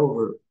working it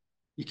over.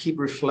 You keep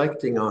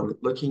reflecting on it,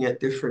 looking at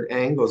different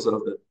angles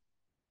of it.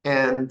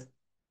 And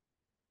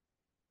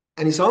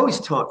he's always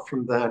taught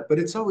from that, but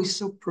it's always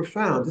so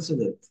profound,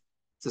 isn't it?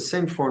 It's the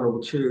same Four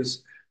Noble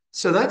Truths.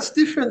 So that's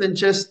different than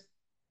just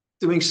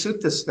doing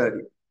sutta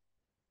study.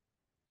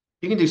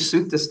 You can do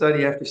sutta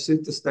study after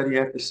sutta study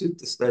after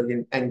sutta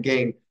study and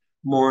gain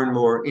more and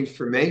more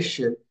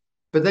information,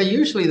 but then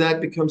usually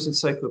that becomes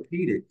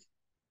encyclopedic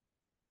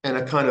and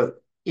a kind of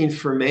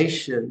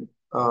information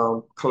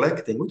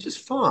collecting, which is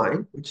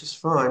fine,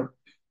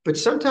 But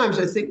sometimes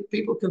I think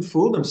people can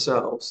fool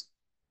themselves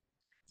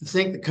to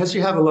think because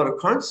you have a lot of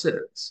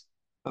concepts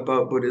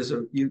about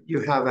Buddhism, you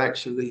have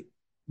actually,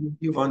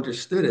 you've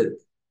understood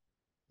it.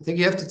 I think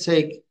you have to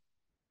take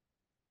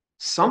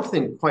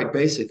something quite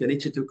basic,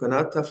 Anicca Dukkha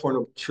Anatta, Four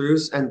Noble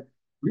Truths, and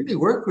really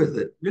work with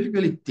it, really,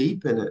 really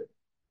deep in it.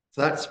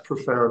 That's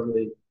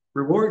profoundly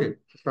rewarding,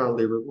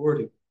 profoundly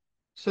rewarding.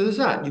 So there's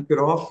that. You could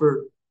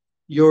offer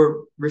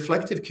your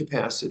reflective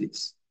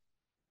capacities,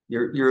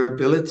 your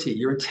ability,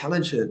 your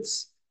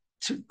intelligence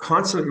to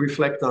constantly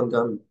reflect on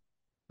Dhamma,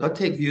 not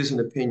take views and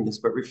opinions,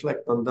 but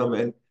reflect on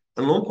Dhamma.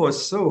 And Luang Por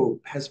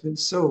has been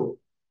so,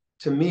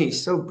 to me,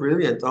 so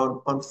brilliant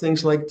on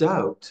things like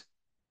doubt.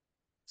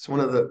 It's one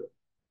of the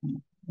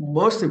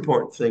most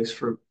important things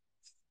from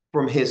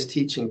his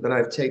teaching that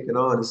I've taken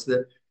on is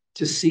that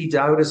to see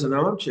doubt as an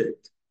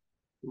object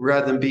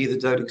rather than be the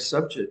doubting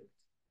subject.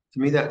 To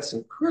me, that's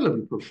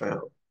incredibly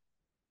profound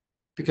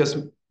because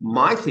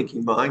my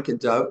thinking mind can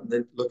doubt and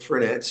then look for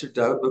an answer,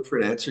 doubt, look for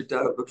an answer,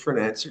 doubt, look for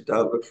an answer,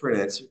 doubt, look for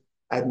an answer,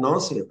 ad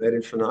nauseum, ad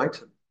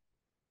infinitum.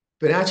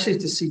 But actually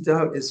to see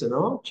doubt as an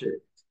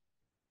object,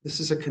 this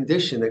is a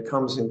condition that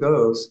comes and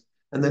goes.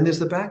 And then there's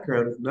the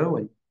background of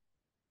knowing.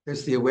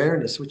 There's the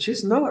awareness, which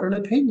is not an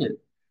opinion,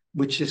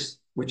 which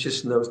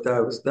just knows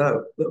doubt is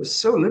doubt. That was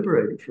so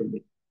liberating for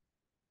me.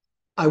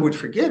 I would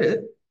forget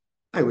it.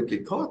 I would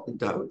get caught in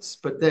doubts,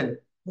 but then,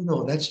 oh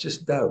no, that's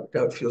just doubt.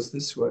 Doubt feels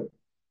this way.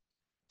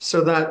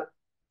 So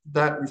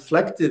that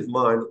reflective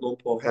mind that Luang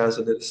Por has,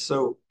 and it is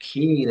so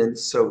keen and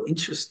so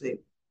interesting.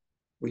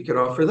 We could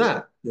offer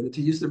that,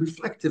 to use the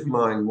reflective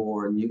mind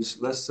more and use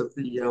less of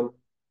the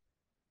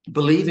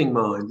believing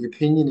mind, the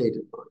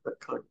opinionated mind, that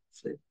kind of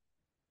thing.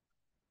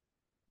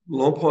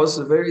 Luang Por is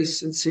a very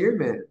sincere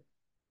man.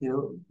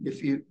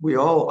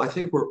 I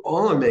think we're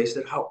all amazed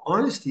at how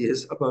honest he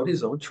is about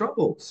his own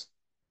troubles.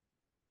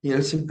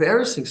 It's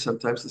embarrassing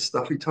sometimes the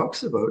stuff he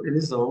talks about in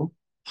his own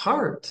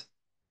heart,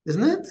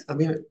 isn't it? I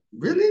mean,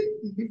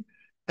 really?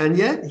 And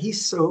yet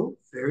he's so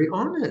very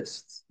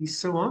honest. He's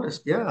so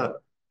honest. Yeah,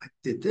 I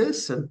did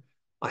this and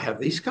I have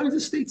these kinds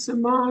of states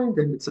in mind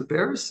and it's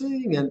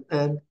embarrassing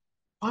and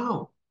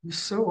wow, he's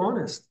so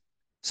honest.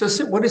 So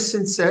what is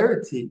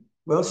sincerity?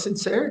 Well,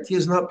 sincerity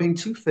is not being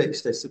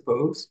two-faced, I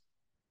suppose.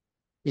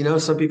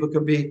 Some people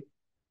can be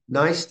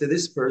nice to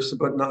this person,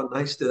 but not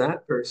nice to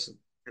that person,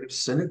 kind of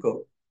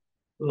cynical.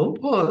 Luang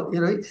Por,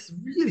 he's a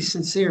really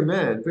sincere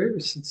man, very,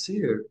 very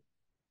sincere.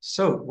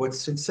 So what's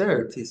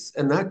sincerity?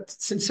 And that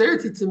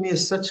sincerity to me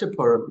is such a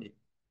part of me,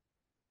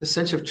 the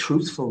sense of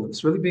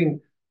truthfulness, really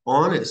being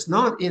honest,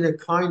 not in a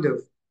kind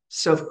of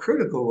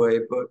self-critical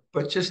way,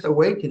 but just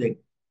awakening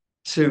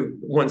to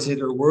one's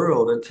inner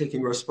world and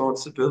taking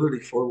responsibility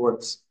for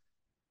one's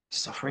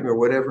suffering or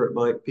whatever it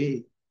might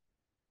be.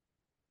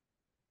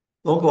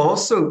 Luang Por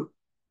also,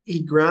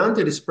 he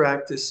grounded his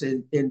practice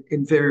in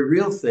very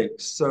real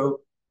things. So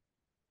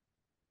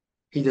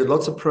He did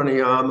lots of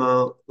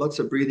pranayama, lots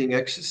of breathing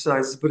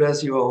exercises. But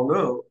as you all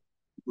know,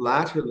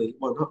 latterly,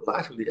 well, not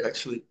latterly,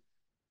 actually,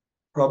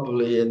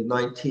 probably in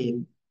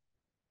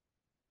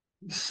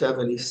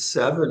 1977, he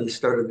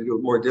started to do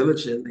it more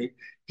diligently.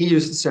 He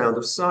used the sound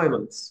of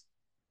silence.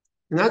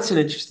 And that's an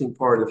interesting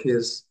part of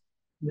his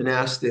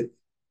monastic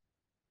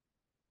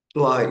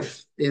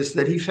life, is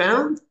that he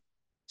found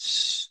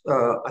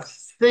a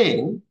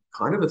thing,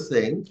 kind of a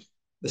thing,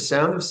 the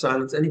sound of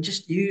silence, and he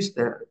just used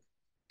that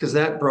because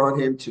that brought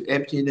him to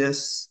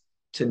emptiness,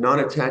 to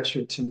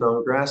non-attachment, to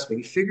non-grasping.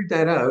 He figured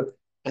that out,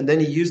 and then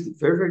he used it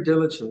very, very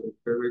diligently,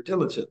 very, very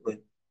diligently.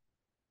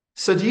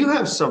 So do you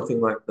have something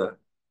like that?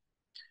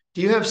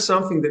 Do you have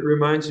something that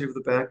reminds you of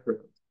the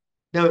background?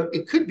 Now,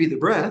 it could be the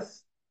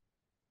breath.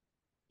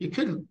 You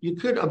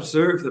could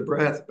observe the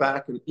breath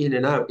back and in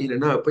and out,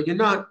 but you're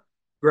not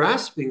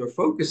grasping or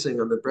focusing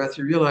on the breath.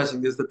 You're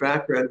realizing there's the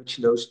background which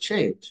knows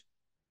change.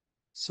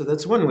 So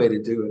that's one way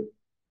to do it.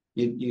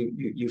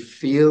 You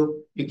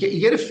feel, you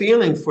get a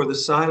feeling for the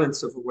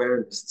silence of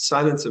awareness, the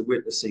silence of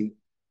witnessing.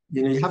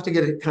 You know, you have to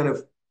get a kind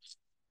of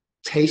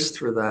taste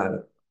for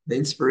that, the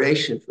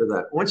inspiration for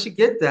that. Once you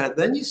get that,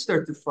 then you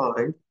start to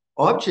find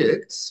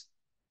objects,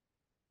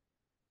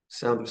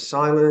 sound of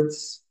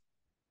silence,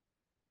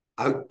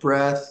 out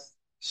breath,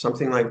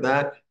 something like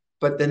that.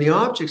 But then the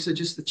objects are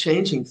just the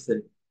changing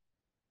thing.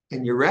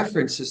 And your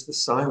reference is the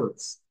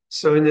silence.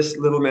 So in this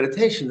little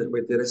meditation that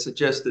we did, I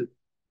suggested,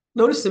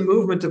 notice the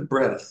movement of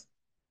breath.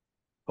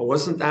 I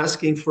wasn't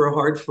asking for a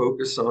hard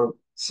focus on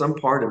some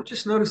part of it.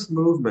 Just notice the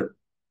movement.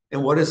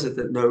 And what is it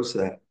that knows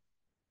that?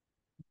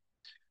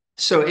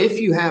 So if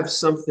you have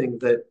something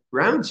that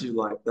grounds you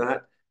like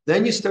that,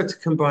 then you start to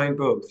combine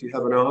both. You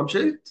have an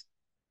object,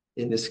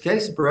 in this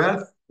case,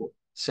 breath,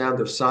 sound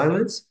of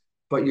silence,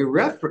 but your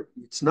reference,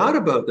 it's not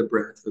about the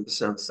breath or the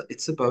sound,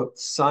 it's about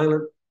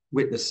silent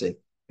witnessing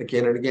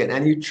again and again,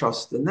 and you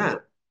trust in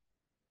that.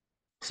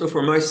 So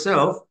for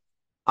myself,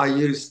 I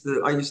use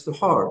the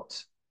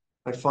heart.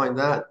 I find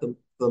that the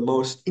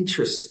most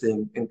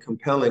interesting and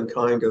compelling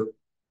kind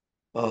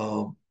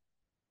of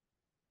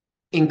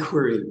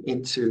inquiry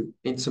into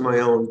my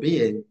own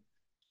being.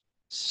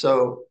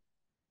 So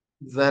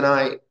then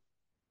I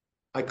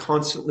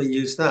constantly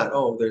use that.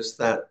 Oh, there's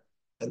that,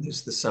 and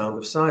there's the sound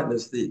of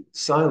silence, there's the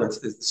silence,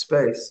 there's the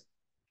space.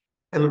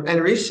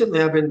 And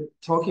recently I've been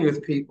talking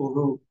with people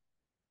who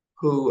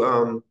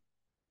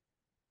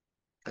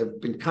I've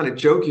been kind of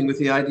joking with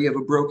the idea of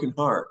a broken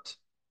heart.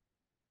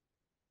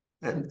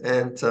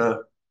 And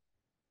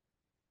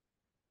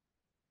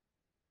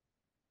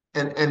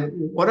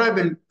what I've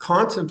been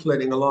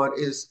contemplating a lot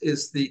is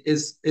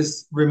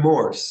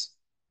remorse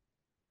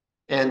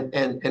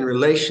and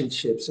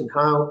relationships, and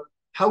how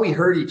we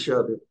hurt each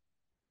other,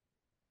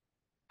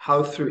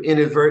 how through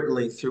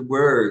inadvertently, through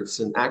words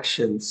and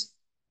actions,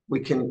 we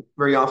can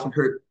very often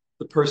hurt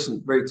the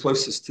person very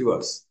closest to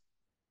us.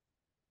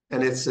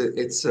 And it's a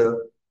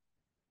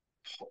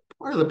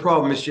part of the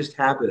problem is just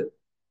habit,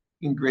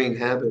 ingrained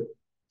habit.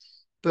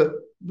 But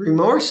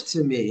remorse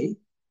to me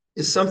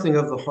is something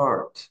of the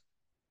heart.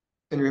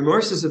 And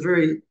remorse is a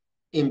very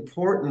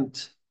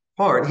important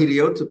part,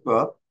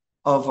 hidayotapa,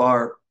 of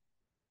our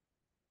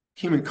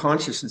human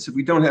consciousness. If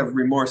we don't have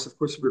remorse, of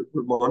course, we're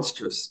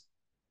monstrous.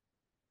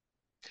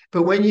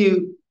 But when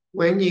you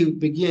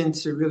begin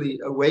to really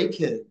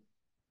awaken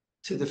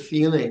to the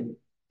feeling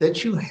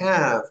that you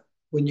have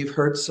when you've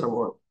hurt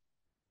someone,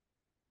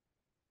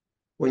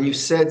 when you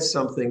said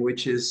something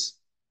which is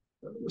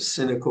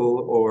cynical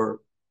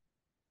or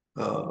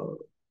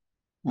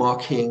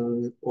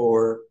mocking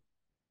or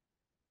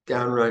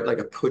downright like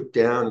a put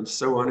down and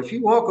so on, if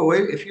you walk away,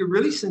 if you're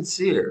really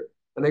sincere,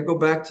 and I go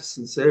back to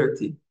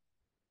sincerity,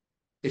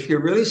 if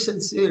you're really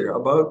sincere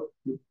about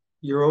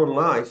your own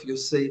life, you'll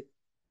say,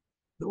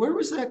 where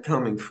was that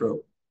coming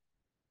from?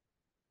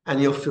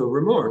 And you'll feel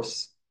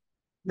remorse.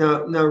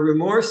 Now,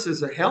 remorse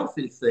is a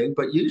healthy thing,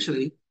 but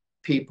usually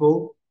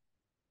people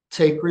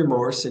take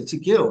remorse into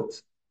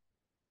guilt.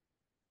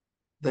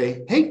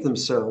 They hate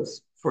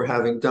themselves for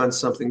having done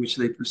something which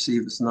they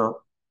perceive as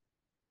not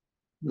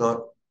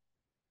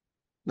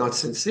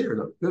sincere,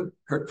 not good,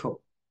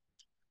 hurtful.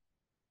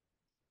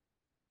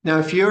 Now,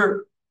 if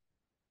you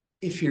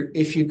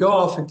go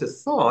off into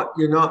thought,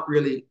 you're not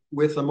really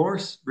with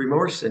remorse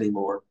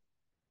anymore.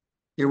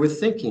 You're with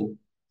thinking.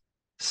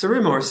 So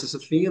remorse is a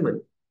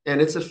feeling, and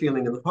it's a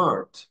feeling in the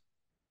heart.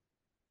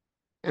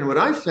 And what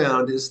I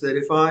found is that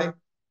if I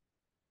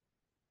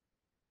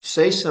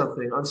say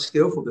something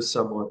unskillful to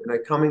someone and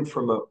I'm coming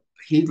from a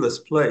heedless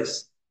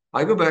place,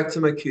 I go back to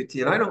my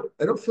kuti and I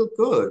don't feel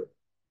good.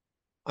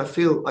 I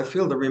feel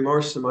the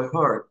remorse in my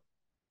heart.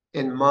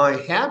 And my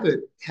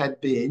habit had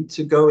been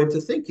to go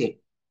into thinking,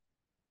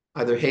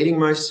 either hating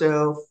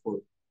myself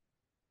or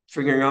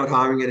figuring out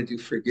how I'm going to do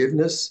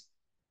forgiveness.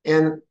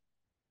 And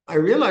I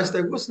realized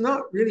I was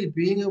not really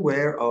being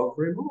aware of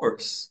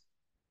remorse.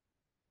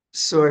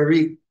 So I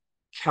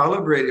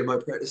recalibrated my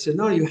practice. I said,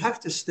 no, you have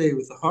to stay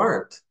with the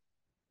heart.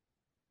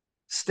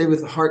 Stay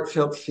with the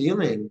heartfelt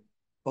feeling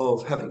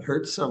of having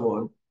hurt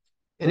someone.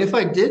 And if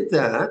I did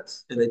that,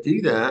 and I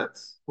do that,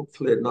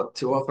 hopefully not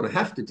too often I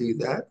have to do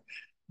that.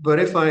 But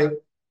if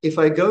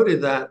I go to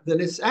that,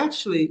 then it's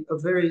actually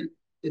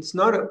it's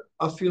not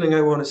a feeling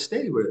I want to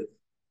stay with,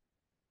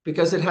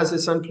 because it has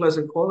this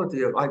unpleasant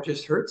quality of I've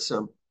just hurt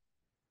some.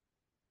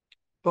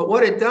 But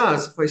what it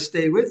does, if I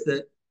stay with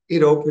it,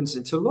 it opens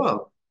into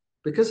love,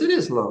 because it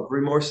is love.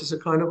 Remorse is a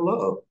kind of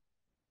love.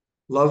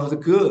 Love of the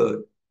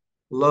good,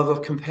 love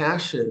of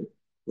compassion,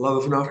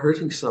 love of not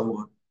hurting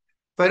someone.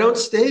 If I don't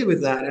stay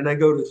with that and I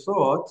go to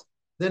thought,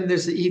 then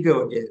there's the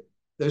ego again.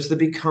 There's the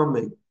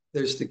becoming.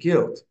 There's the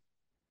guilt.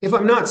 If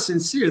I'm not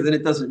sincere, then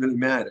it doesn't really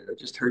matter. I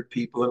just hurt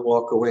people and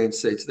walk away and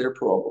say it's their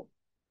problem.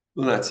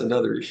 Well, that's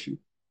another issue.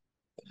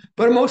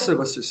 But most of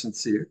us are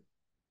sincere.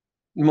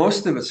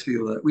 Most of us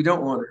feel that we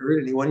don't want to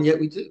hurt anyone, yet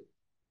we do,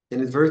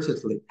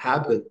 inadvertently,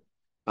 habit,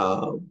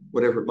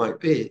 whatever it might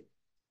be.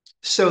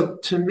 So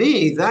to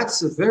me,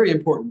 that's a very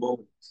important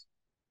moment.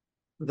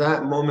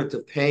 That moment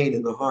of pain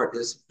in the heart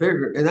is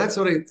very, and that's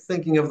what I'm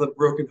thinking of the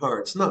broken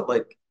heart. It's not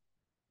like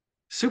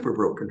super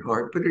broken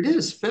heart, but it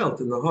is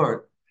felt in the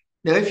heart.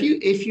 Now, if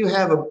you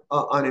have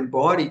an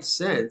embodied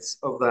sense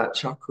of that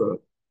chakra,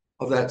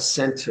 of that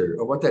center,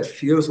 of what that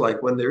feels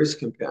like when there is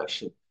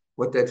compassion,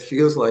 what that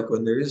feels like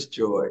when there is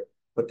joy,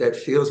 what that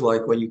feels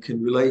like when you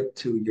can relate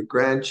to your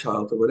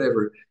grandchild or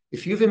whatever,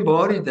 if you've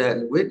embodied that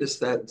and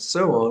witnessed that and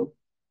so on,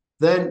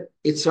 then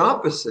its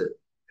opposite,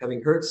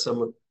 having hurt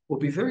someone, will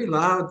be very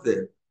loud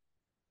there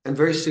and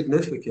very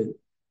significant.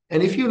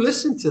 And if you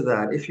listen to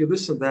that, if you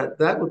listen to that,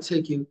 that will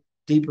take you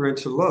deeper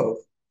into love,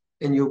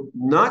 and you'll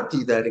not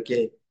do that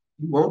again.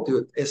 You won't do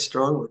it as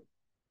strongly.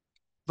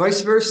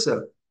 Vice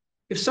versa.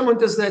 If someone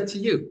does that to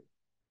you,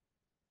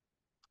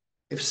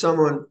 if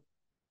someone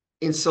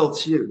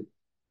insults you,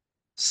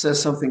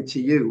 says something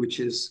to you which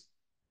is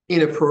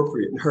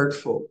inappropriate and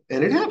hurtful,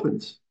 and it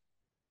happens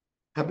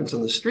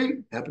on the street,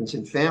 happens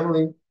in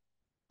family,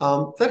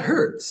 that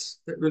hurts.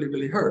 That really,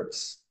 really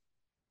hurts.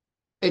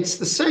 It's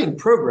the same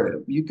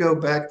program. You go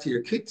back to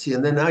your kuti,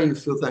 and then now you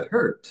feel that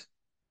hurt.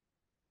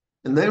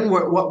 And then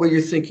what will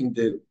your thinking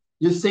do?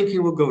 Your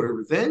thinking will go to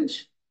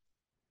revenge,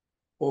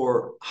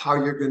 or how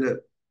you're going to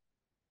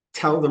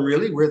tell them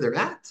really where they're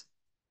at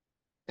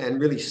and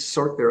really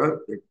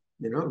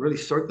really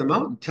sort them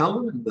out and tell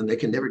them, and then they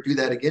can never do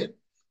that again.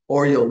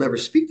 Or you'll never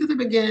speak to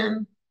them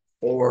again,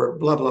 or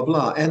blah, blah,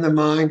 blah. And the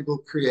mind will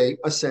create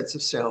a sense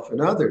of self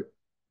and other.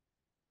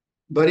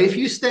 But if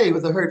you stay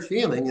with a hurt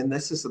feeling, and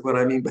this is what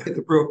I mean by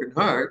the broken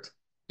heart,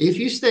 if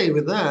you stay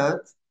with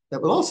that,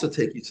 that will also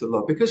take you to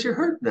love, because you're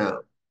hurt now.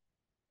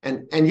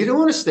 And you don't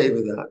want to stay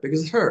with that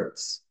because it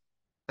hurts.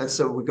 And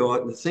so we go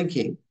out into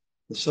thinking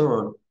and so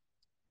on.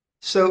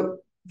 So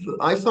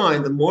I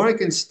find the more I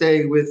can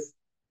stay with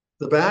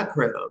the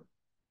background,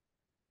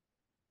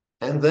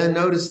 and then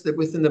notice that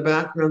within the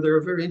background, there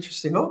are very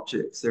interesting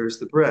objects. There's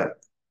the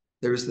breath.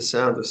 There's the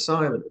sound of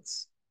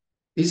silence.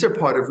 These are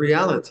part of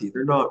reality.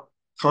 They're not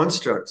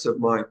constructs of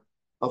my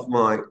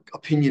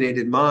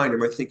opinionated mind or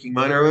my thinking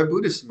mind or my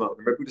Buddhist mind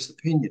or my Buddhist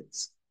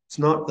opinions. It's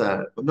not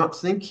that. I'm not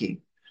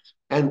thinking.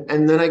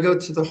 And then I go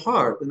to the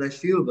heart and I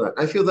feel that.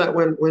 I feel that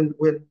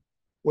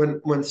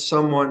when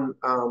someone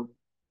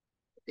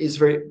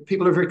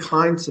people are very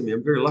kind to me. I'm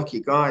a very lucky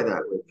guy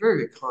that way. Very,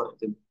 very kind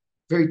and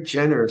very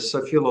generous.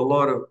 I feel a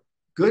lot of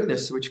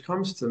goodness which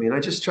comes to me. And I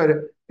just try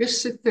to just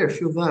sit there,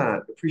 feel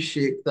that,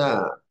 appreciate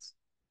that.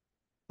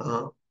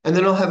 And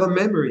then I'll have a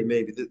memory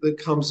maybe that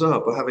comes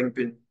up of having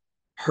been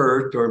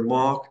hurt or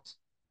mocked.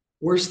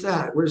 Where's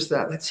that? Where's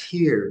that? That's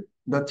here.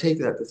 Not take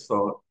that to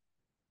thought.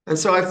 And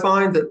so I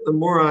find that the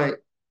more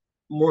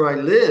I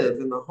live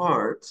in the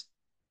heart,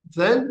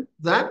 then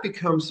that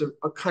becomes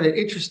a kind of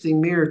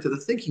interesting mirror to the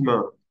thinking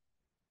mind.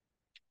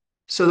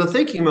 So the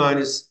thinking mind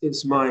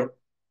is my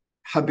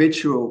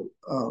habitual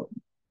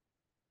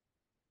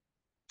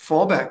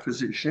fallback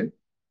position,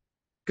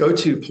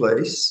 go-to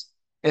place,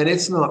 and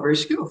it's not very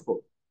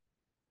skillful.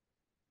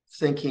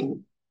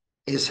 Thinking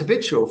is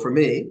habitual for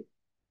me,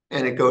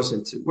 and it goes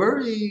into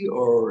worry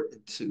or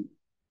into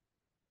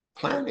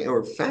planning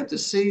or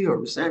fantasy or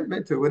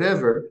resentment or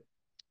whatever.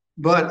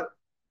 But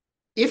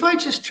if I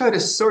just try to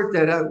sort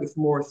that out with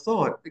more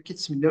thought, it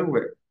gets me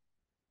nowhere.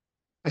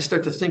 I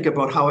start to think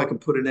about how I can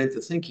put an end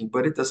to thinking,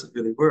 but it doesn't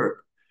really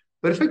work.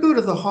 But if I go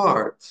to the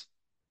heart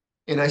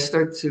and I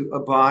start to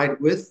abide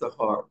with the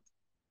heart,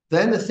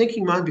 then the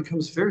thinking mind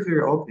becomes very,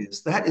 very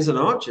obvious. That is an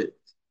object.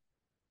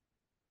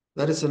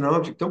 That is an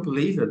object. Don't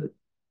believe in it.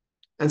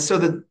 And so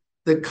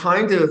the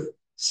kind of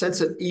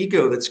sense of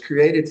ego that's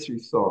created through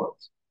thought,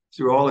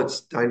 through all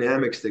its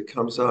dynamics that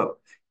comes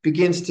up,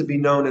 begins to be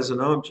known as an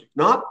object.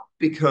 Not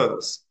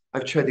because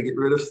I've tried to get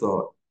rid of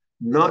thought,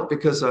 not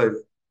because I've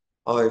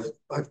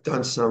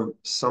done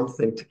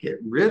something to get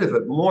rid of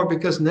it, more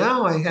because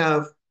now I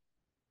have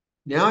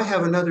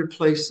another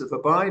place of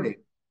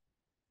abiding.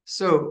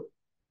 So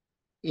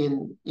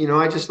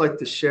I just like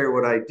to share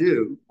what I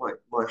do,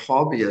 my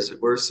hobby, as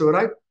it were. So what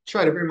I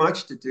try to very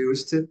much to do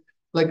is to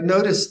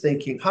notice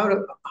thinking, how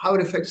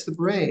it affects the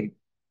brain.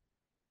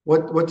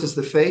 What does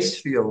the face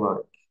feel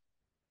like?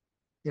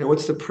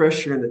 What's the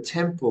pressure in the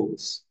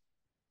temples?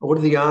 What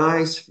do the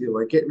eyes feel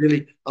like? Get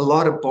really a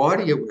lot of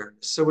body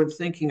awareness. So when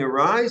thinking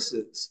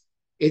arises,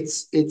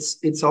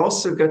 it's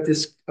also got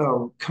this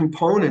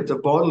component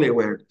of bodily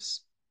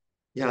awareness.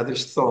 Yeah,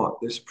 there's thought,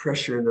 there's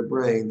pressure in the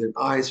brain, their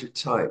eyes are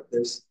tight,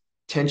 there's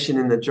tension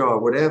in the jaw,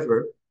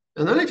 whatever.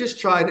 And then I just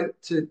try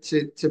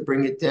to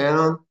bring it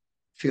down,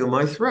 feel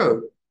my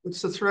throat.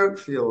 What's the throat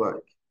feel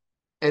like?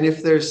 And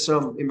if there's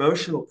some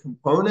emotional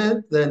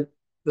component, then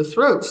the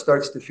throat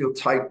starts to feel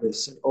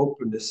tightness and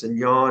openness and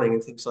yawning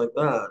and things like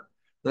that.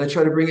 Then I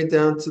try to bring it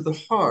down to the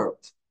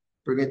heart,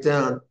 bring it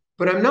down.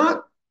 But I'm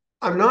not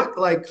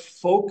like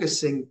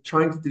focusing,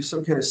 trying to do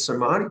some kind of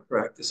samadhi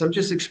practice. I'm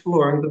just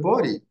exploring the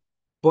body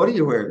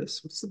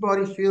awareness. What's the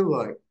body feel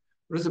like?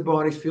 What does the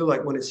body feel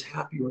like when it's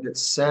happy, when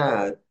it's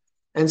sad?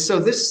 And so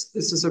this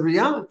is a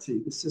reality.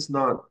 This is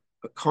not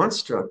a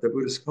construct, a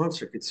Buddhist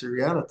construct. It's a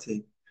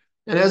reality.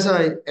 And as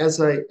I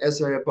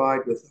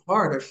abide with the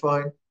heart, I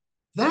find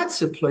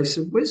that's a place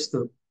of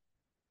wisdom.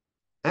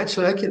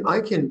 Actually,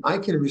 I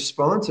can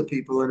respond to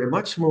people in a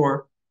much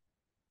more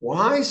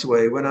wise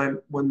way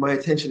when my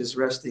attention is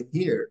resting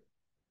here.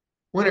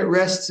 When it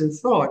rests in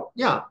thought,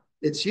 yeah,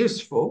 it's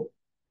useful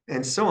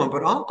and so on.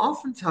 But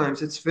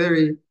oftentimes it's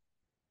very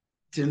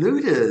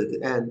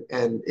diluted and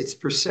its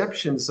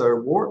perceptions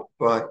are warped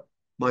by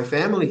my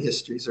family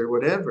histories or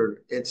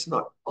whatever. It's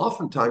not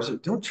oftentimes,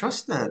 don't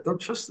trust that.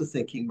 Don't trust the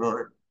thinking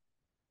mind.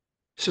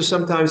 So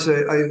sometimes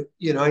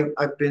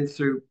I've been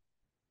through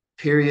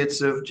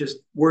periods of just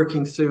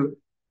working through,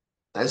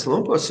 as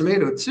Luang Por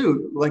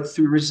too, like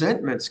through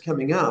resentments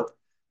coming up.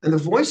 And the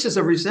voices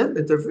of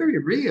resentment, they're very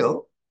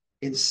real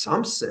in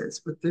some sense,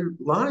 but they're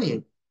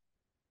lying.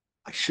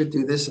 I should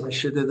do this and I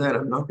should do that.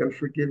 I'm not going to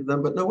forgive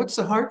them. But no, what's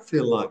the heart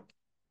feel like?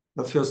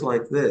 It feels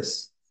like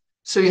this.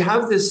 So you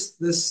have this,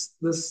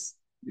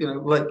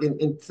 like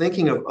in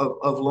thinking of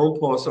Luang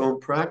Por's own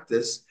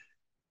practice,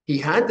 he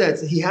has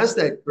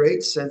that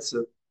great sense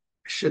of,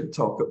 I shouldn't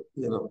talk,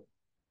 I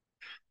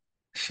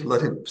should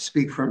let him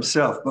speak for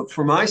himself. But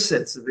for my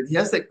sense of it, he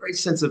has that great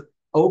sense of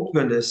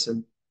openness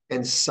and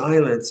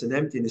silence and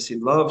emptiness. He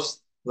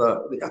loves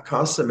the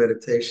Akasa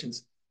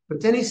meditations.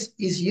 But then he's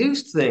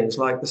used things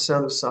like the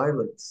sound of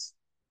silence,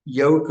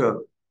 yoga,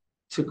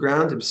 to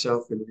ground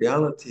himself in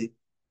reality.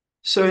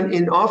 So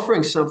in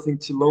offering something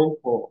to Luang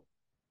Por,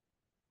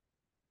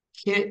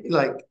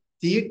 do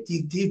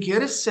you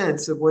get a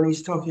sense of when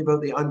he's talking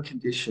about the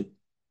unconditioned?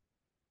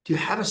 Do you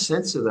have a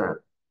sense of that?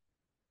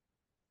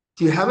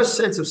 Do you have a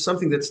sense of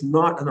something that's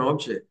not an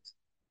object?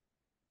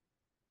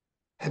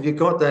 Have you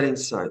got that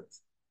insight?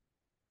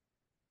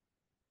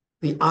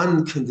 The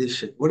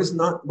unconditioned. What is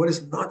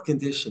not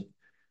conditioned?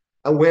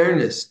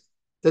 Awareness.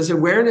 Is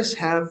awareness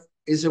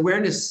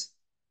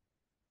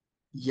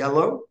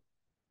yellow?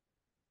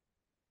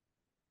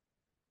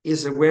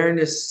 Is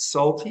awareness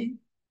salty?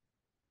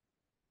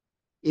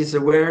 Is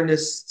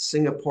awareness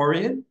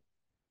Singaporean?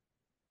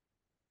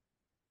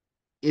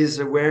 Is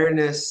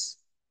awareness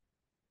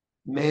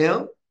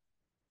male?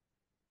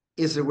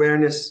 Is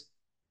awareness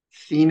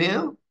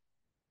female?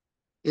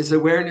 Is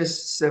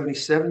awareness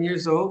 77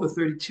 years old or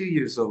 32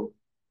 years old?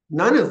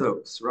 None of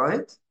those,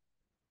 right?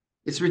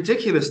 It's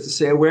ridiculous to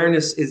say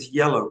awareness is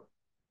yellow.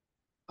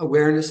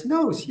 Awareness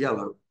knows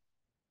yellow.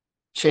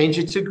 Change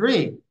it to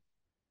green.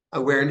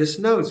 Awareness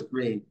knows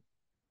green.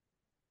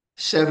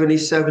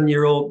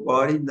 77-year-old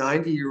body,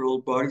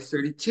 90-year-old body,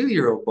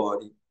 32-year-old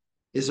body.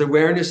 Is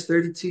awareness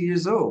 32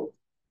 years old?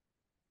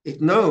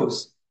 It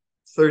knows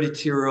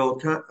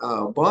 32-year-old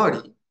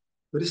body,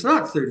 but it's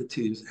not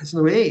 32 years. It has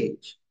no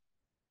age.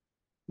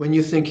 When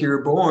you think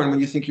you're born, when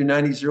you think you're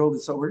 90 years old,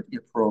 it's already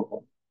a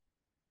problem.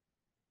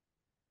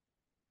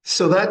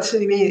 So that to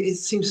me, it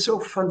seems so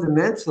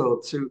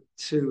fundamental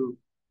to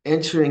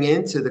entering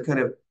into the kind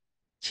of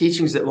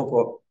teachings that Luang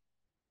Por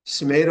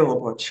Sumedho, Luang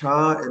Por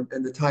Cha,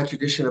 and the Thai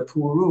tradition of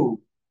Puru,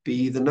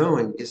 be the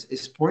knowing,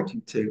 is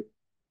pointing to.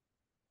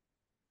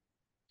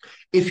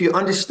 If you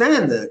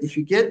understand that, if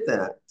you get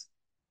that,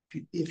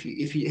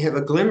 if you have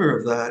a glimmer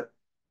of that,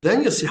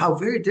 then you'll see how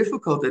very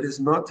difficult it is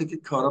not to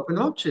get caught up in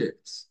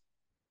objects,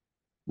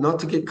 not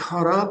to get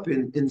caught up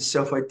in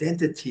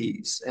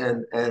self-identities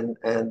and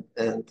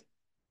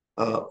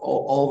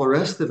all the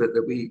rest of it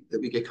that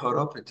we get caught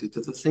up into,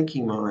 to the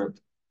thinking mind.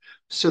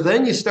 So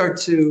then you start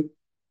to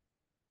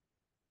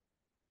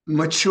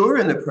mature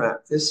in the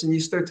practice and you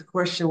start to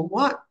question,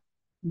 what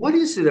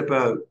is it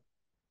about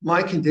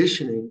my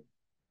conditioning?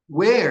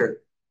 Where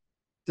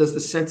does the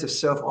sense of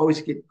self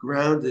always get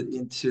grounded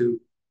into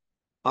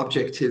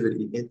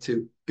objectivity,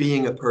 into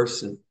being a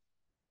person?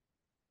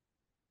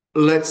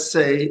 Let's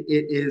say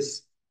it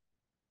is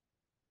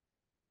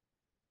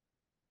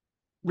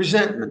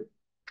resentment.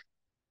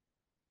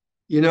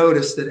 You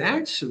notice that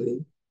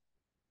actually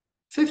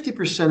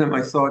 50% of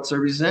my thoughts are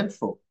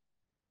resentful.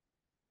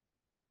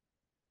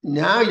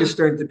 Now you're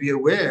starting to be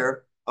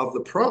aware of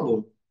the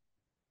problem.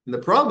 And the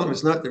problem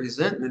is not the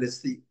resentment,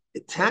 it's the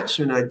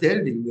attachment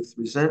identity with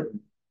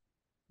resentment.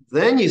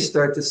 Then you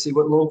start to see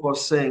what Luang Por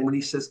is saying when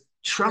he says,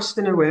 trust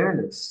in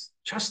awareness,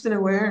 trust in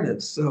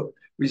awareness. So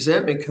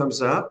resentment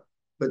comes up.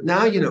 But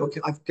now,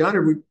 okay, I've got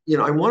to,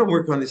 I want to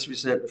work on this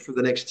resentment for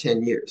the next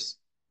 10 years.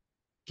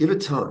 Give it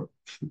time.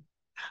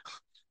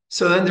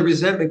 So then the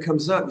resentment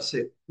comes up. You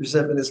say,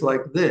 resentment is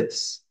like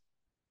this.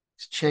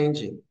 It's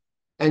changing.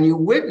 And you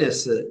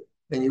witness it,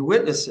 and you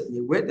witness it, and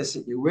you witness it,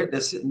 and you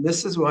witness it. And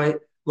this is why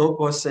Luang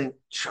Por is saying,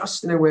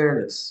 trust and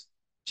awareness.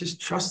 Just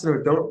trust in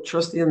it. Don't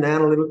trust in an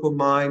analytical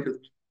mind.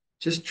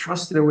 Just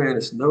trust in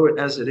awareness. Know it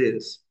as it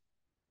is.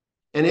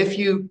 And if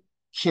you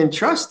can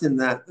trust in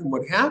that, then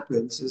what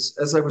happens is,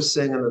 as I was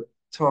saying on the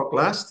talk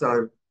last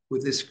time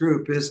with this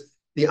group, is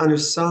the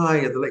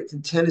anusaya, the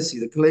latent tendency,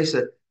 the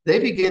kilesa, they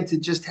begin to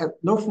just have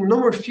no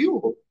more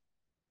fuel.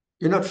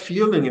 You're not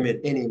fueling them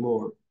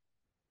anymore.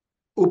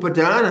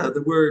 Upadana,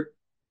 the word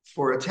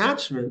for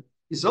attachment,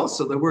 is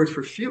also the word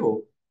for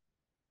fuel.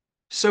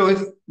 So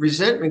if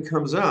resentment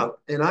comes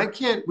up and I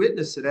can't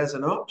witness it as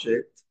an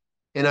object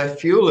and I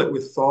fuel it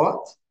with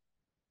thought,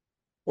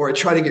 or I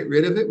try to get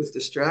rid of it with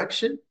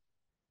distraction,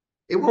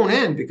 it won't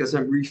end because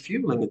I'm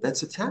refueling it.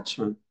 That's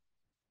attachment.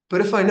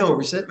 But if I know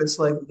resentment's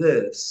like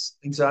this,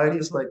 anxiety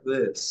is like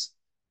this,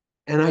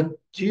 and I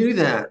do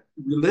that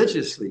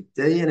religiously,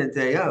 day in and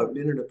day out,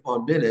 minute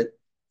upon minute,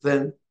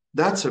 then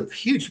that's a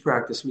huge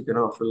practice we can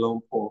offer Luang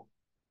Por.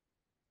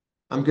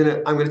 I'm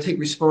gonna take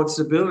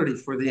responsibility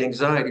for the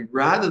anxiety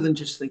rather than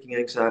just thinking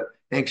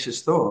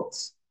anxious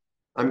thoughts.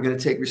 I'm gonna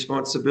take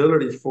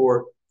responsibility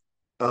for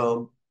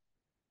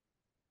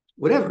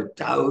whatever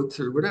doubt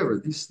or whatever.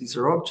 These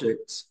are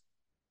objects,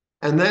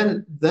 and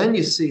then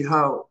you see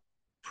how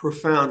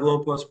profound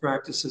Luang Por's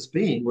practice has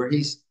been, where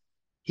he's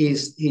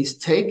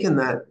taken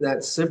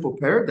that simple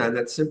paradigm,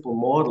 that simple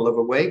model of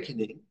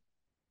awakening,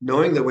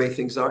 knowing the way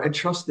things are, and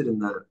trusted in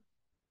that.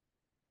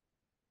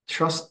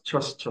 Trust,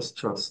 trust, trust,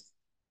 trust.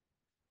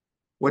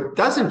 What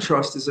doesn't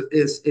trust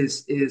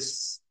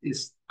is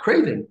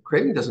craving.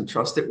 Craving doesn't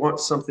trust, it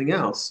wants something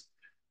else.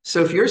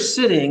 So if you're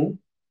sitting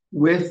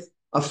with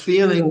a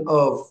feeling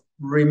of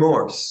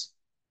remorse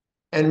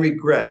and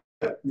regret,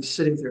 you're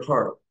sitting with your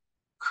heart.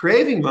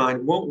 Craving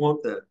mind won't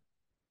want that.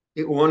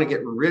 It will want to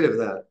get rid of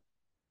that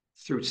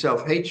through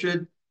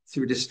self-hatred,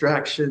 through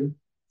distraction,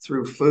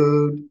 through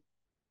food,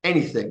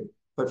 anything,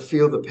 but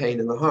feel the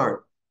pain in the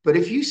heart. But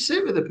if you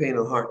sit with the pain in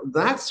the heart,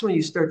 that's when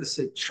you start to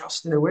say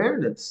trust and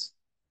awareness.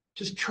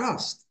 Just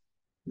trust.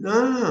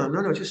 No.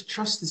 Just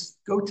trust this.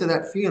 Go to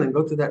that feeling.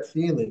 Go to that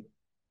feeling.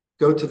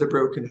 Go to the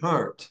broken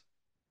heart.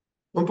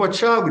 Luang Por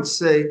Chah would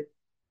say,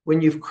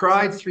 when you've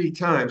cried 3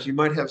 times, you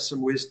might have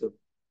some wisdom.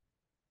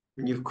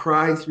 When you've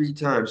cried 3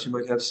 times, you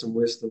might have some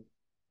wisdom.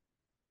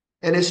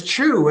 And it's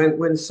true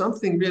when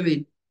something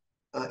really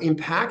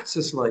impacts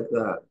us like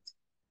that.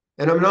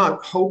 And I'm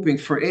not hoping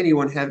for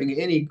anyone having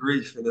any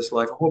grief in this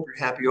life. I hope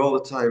you're happy all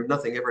the time.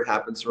 Nothing ever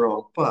happens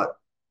wrong. But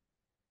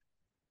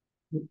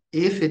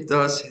if it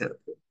does happen,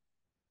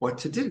 what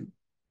to do?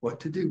 What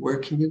to do? Where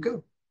can you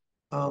go?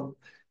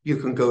 You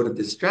can go to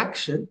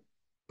distraction,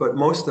 but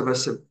most of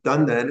us have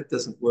done that. It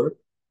doesn't work.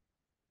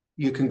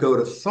 You can go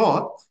to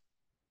thought.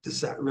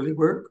 Does that really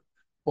work?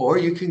 Or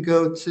you can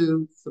go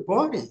to the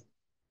body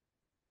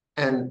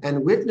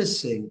and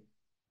witnessing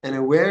and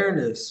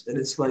awareness. And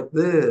it's like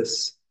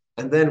this,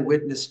 and then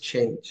witness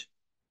change.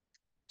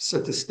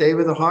 So to stay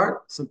with the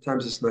heart,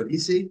 sometimes it's not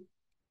easy.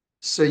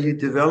 So you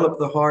develop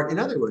the heart in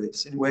other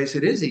ways. In ways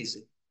it is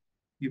easy.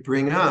 You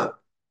bring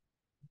up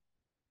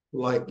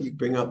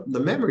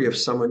the memory of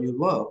someone you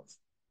love.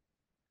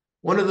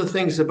 One of the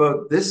things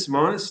about this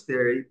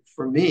monastery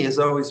for me has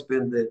always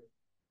been that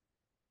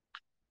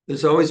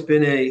there's always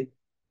been a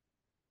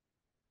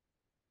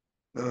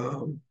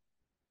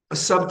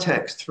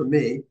subtext for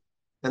me,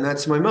 and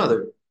that's my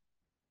mother.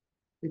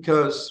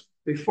 Because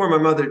before my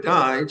mother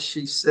died,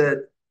 she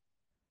said,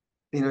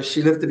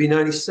 she lived to be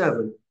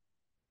 97.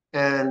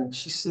 And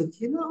she said,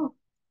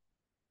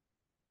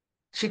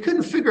 she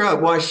couldn't figure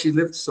out why she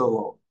lived so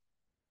long.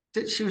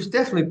 She was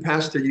definitely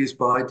past her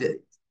use-by date.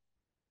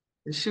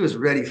 And she was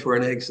ready for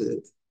an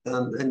exit.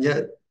 And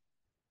yet,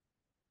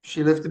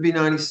 she lived to be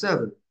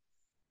 97.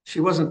 She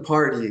wasn't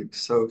partying,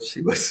 so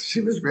she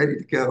was ready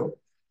to go.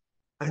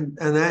 And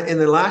that in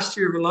the last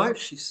year of her life,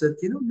 she said,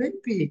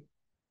 maybe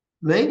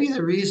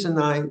the reason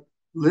I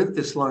lived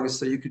this long is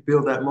so you could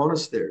build that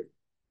monastery.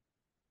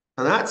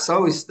 And that's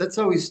always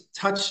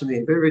touched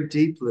me very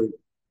deeply.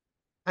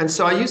 And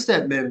so I use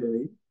that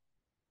memory,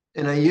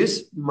 and I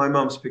use my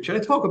mom's picture.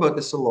 And I talk about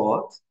this a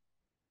lot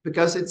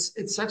because it's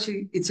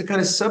a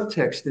kind of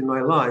subtext in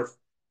my life,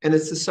 and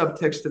it's the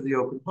subtext of the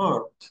open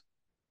heart.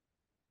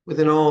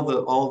 Within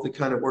all the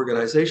kind of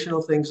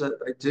organizational things that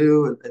I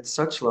do and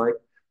such like,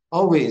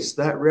 always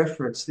that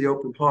reference, the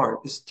open heart,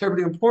 is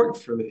terribly important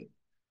for me.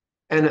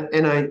 And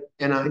I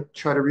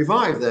try to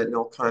revive that in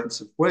all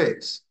kinds of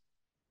ways.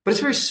 But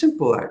it's very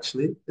simple,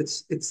 actually.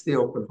 It's the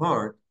open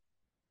heart.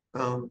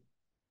 And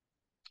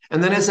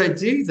then as I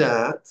do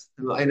that,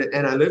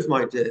 and I live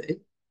my day,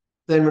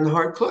 then when the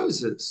heart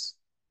closes,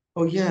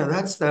 oh yeah,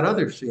 that's that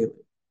other feeling,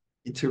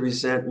 into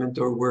resentment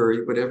or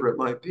worry, whatever it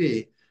might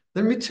be,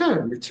 then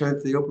return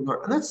to the open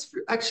heart. And that's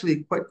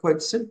actually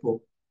quite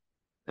simple.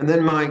 And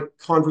then my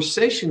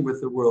conversation with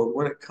the world,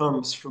 when it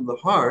comes from the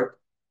heart,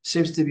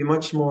 seems to be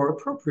much more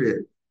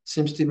appropriate,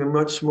 seems to be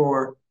much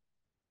more,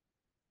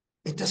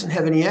 it doesn't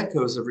have any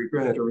echoes of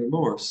regret or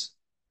remorse.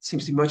 It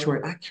seems to be much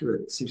more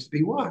accurate. It seems to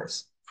be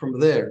wise from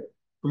there.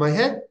 From my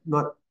head,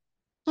 not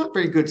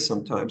very good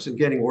sometimes and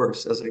getting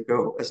worse as I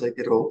go, as I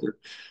get older.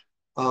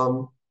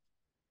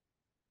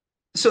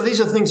 So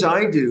these are things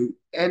I do.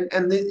 And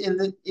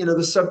the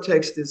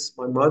subtext is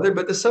my mother,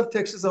 but the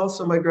subtext is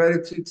also my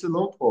gratitude to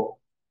Luang Por.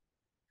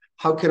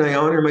 How can I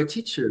honor my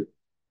teacher?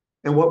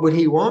 And what would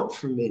he want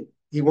from me?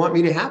 He want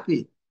me to be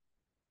happy.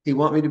 He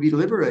want me to be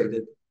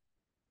liberated.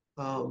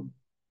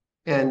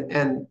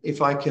 And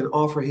if I can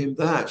offer him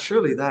that,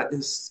 surely that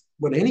is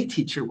what any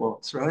teacher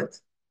wants, right?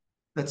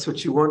 That's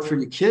what you want for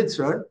your kids,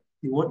 right?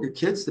 You want your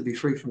kids to be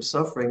free from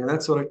suffering, and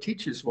that's what our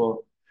teachers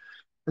want.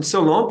 And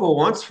so Luang Por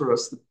wants for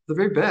us the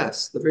very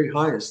best, the very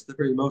highest, the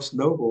very most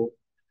noble.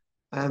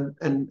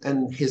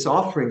 And his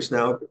offerings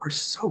now are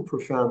so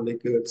profoundly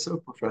good, so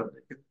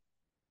profoundly good.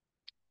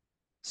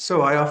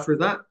 So I offer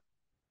that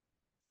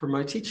for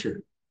my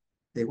teacher.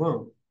 They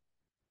won't.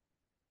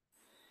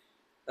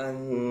 อัน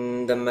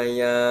ดัมม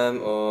ยาม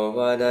โอว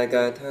าดาก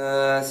ถา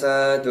สา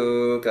ธุ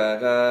กา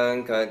รัง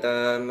คตา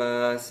มา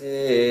เส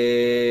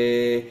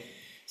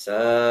ส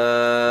า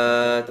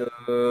ธุ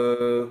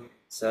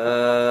สา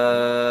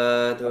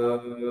ธุ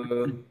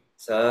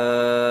สา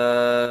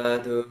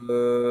ธุ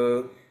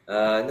อ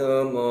นุ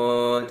โม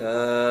ท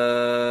า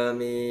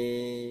มิ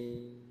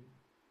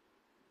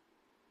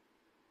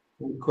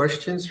Any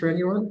questions for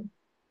anyone?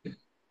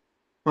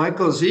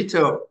 Michael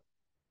Zito,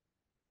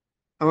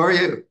 how are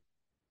you?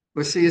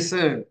 We'll see you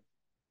soon.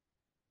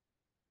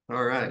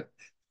 All right.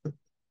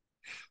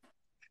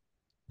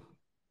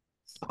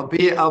 I'll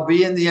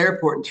be in the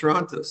airport in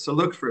Toronto, so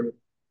look for me.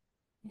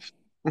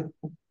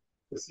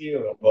 To see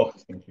you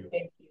both. Thank you.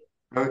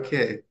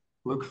 Okay.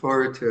 Look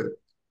forward to it.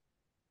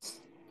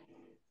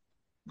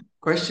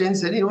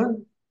 Questions,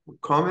 anyone?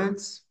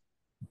 Comments?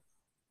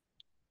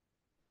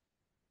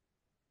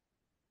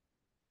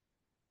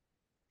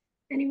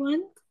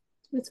 Anyone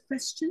with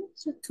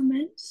questions or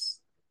comments?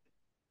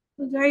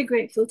 We're very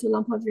grateful to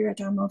Luang Por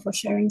Viradhammo for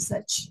sharing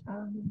such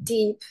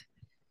deep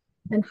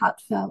and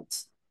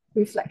heartfelt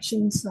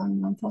reflections on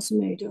Luang Por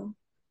Sumedho.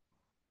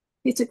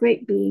 He's a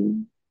great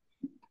being.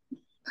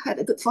 I had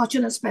a good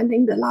fortune of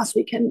spending the last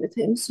weekend with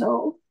him,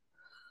 so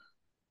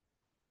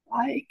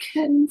I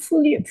can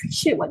fully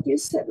appreciate what you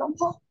said, Luang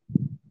Por.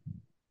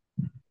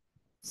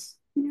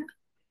 Yeah.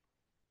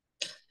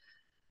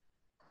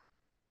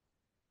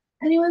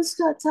 Anyone's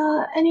got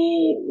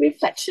any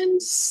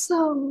reflections?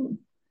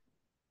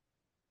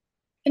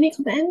 Any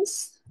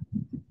comments?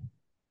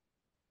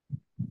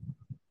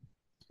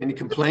 Any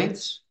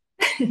complaints?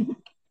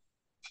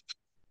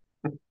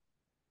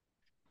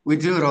 We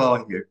do it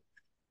all here.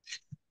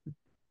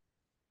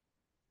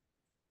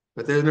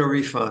 But there's no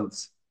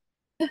refunds.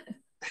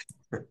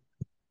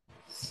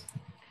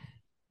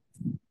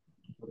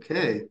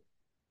 Okay.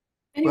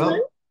 Anyone?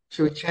 Well,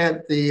 should we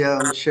chant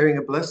the sharing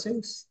of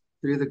blessings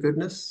through the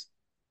goodness?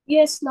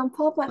 Yes, Luang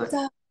Por, but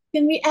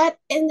can we add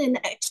in an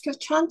extra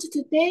chant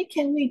today?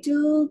 Can we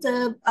do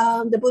the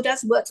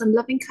Buddha's words on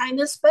loving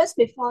kindness first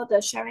before the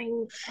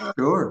sharing?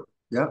 Sure.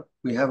 Yeah,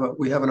 we have a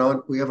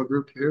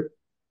group here.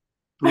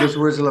 Buddha's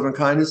words of loving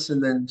kindness,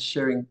 and then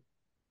sharing.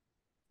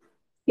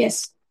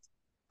 Yes.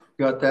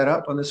 Got that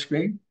up on the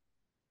screen?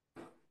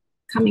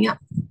 Coming up.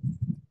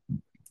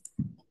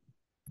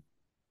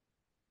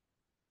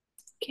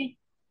 Okay.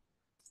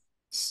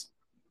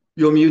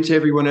 You'll mute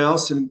everyone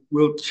else, and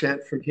we'll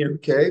chant from here.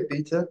 Okay,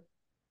 Beta?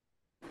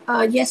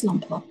 Yes, Luang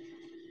Por.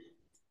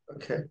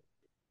 Okay.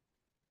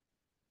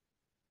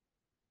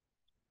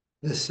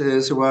 This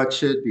is what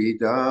should be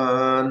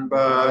done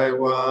by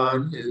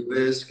one who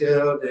is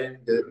skilled in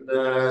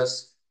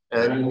goodness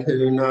and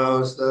who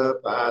knows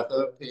the path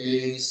of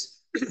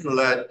peace.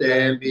 Let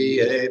them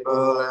be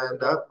able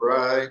and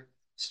upright,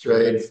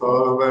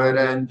 straightforward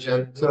and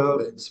gentle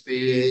in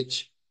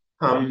speech,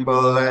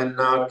 humble and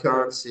not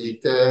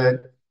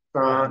conceited,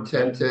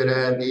 contented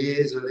and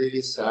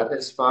easily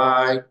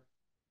satisfied,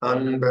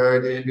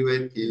 unburdened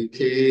with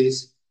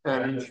duties,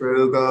 and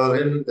frugal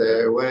in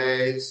their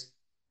ways,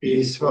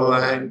 peaceful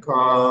and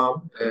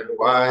calm, and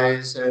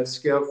wise and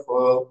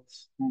skillful,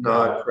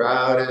 not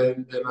proud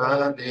and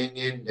demanding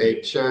in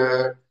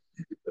nature.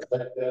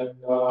 Let them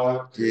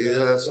not do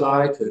the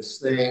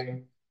slightest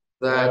thing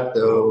that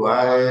the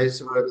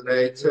wise would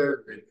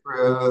later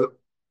reprove,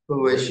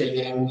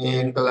 wishing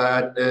in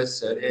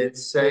gladness and in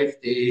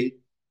safety.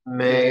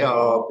 May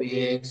all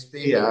beings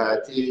be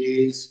at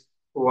ease,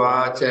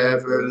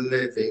 whatever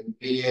living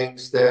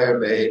beings there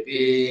may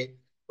be,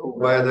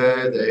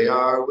 whether they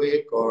are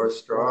weak or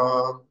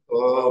strong,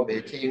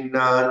 omitting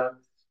none,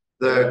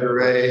 the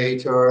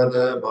great or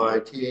the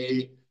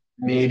mighty,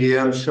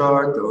 medium,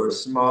 short, or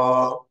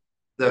small,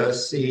 the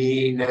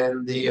seen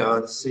and the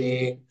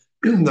unseen,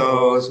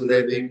 those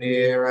living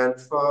near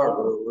and far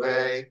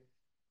away,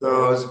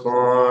 those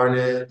born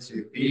and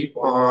to be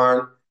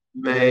born,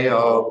 may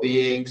all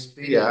beings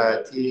be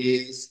at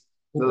ease.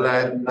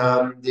 Let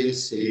none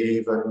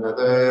deceive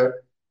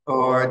another,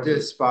 or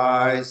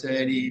despise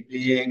any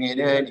being in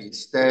any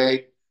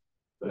state.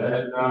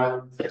 Let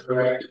none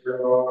correct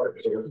or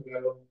ill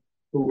will.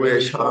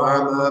 Wish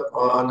harm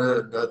upon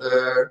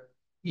another,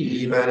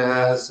 even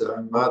as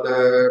a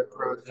mother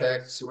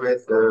protects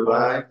with her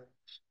life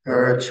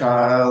her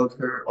child,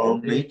 her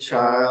only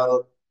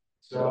child.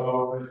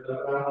 So with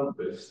the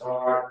boundless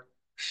heart,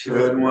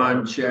 Should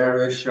one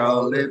cherish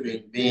all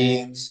living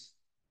beings,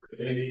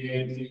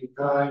 radiating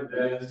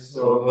kindness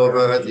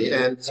over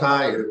the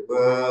entire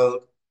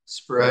world,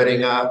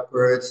 spreading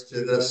upwards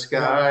to the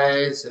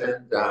skies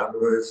and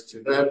downwards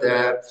to the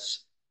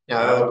depths,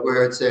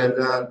 outwards and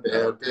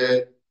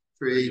unbounded,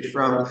 freed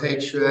from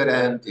hatred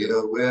and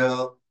ill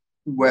will,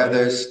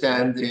 whether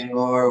standing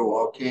or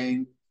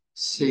walking,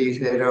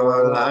 seated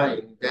or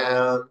lying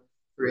down,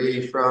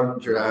 free from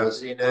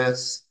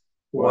drowsiness.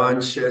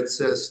 One should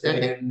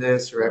sustain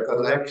this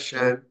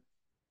recollection.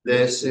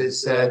 This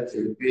is said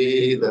to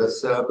be the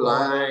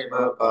sublime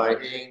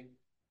abiding,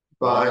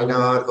 by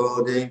not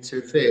holding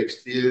to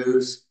fixed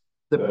views,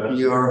 the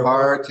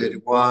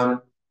pure-hearted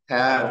one,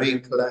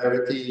 having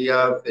clarity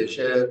of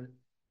vision,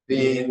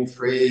 being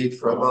freed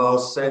from all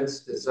sense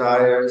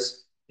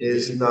desires,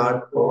 is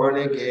not born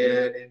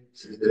again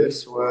into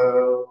this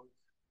world.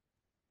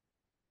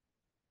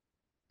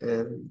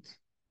 And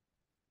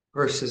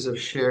verses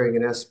of sharing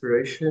and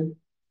aspiration.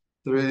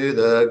 Through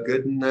the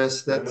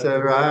goodness that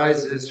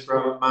arises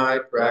from my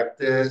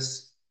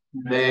practice,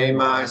 may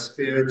my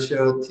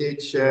spiritual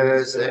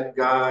teachers and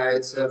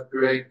guides of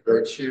great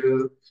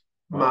virtue,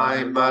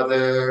 my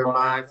mother,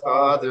 my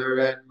father,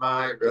 and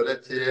my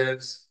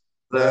relatives,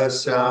 the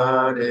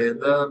sun and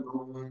the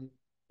moon,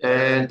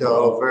 and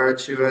all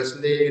virtuous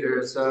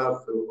leaders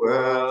of the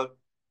world,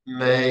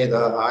 may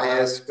the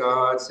highest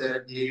gods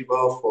and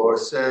evil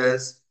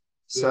forces,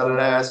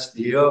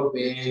 celestial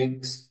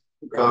beings,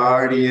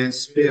 guardian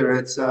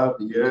spirits of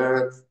the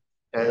earth,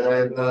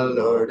 and the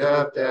Lord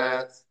of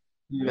death,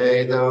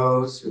 may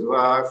those who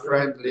are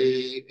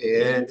friendly,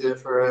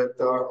 indifferent,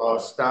 or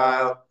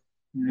hostile,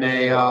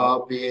 may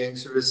all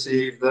beings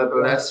receive the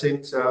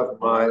blessings of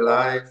my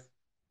life.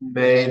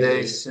 May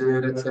they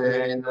soon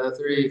attain the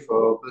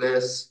threefold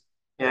bliss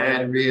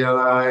and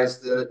realize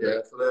the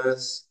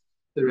deathless.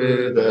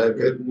 Through the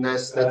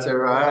goodness that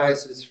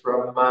arises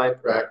from my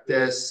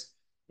practice,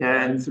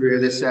 and through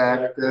this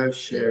act of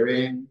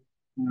sharing,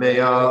 may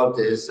all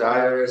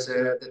desires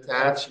and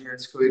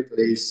attachments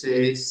quickly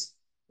cease,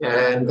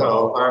 and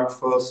all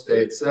harmful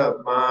states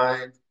of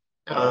mind,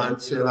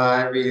 until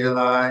I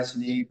realize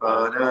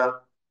Nibbana.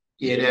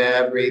 In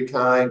every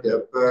kind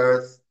of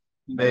birth,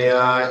 may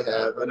I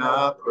have an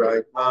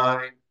upright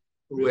mind,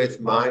 with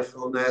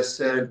mindfulness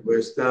and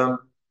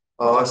wisdom,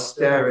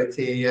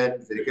 austerity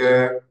and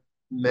vigor.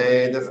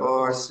 May the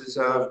forces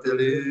of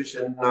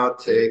delusion not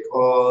take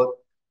hold,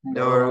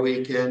 nor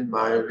weaken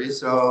my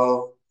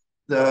resolve.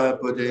 The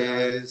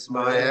Buddha is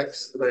my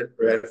excellent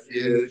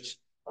refuge.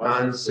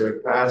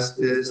 Unsurpassed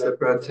is the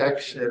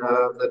protection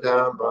of the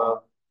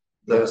Dhamma.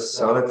 The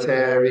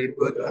solitary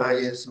Buddha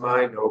is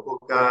my noble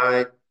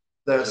guide.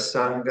 The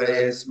Sangha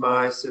is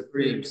my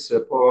supreme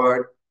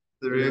support.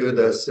 Through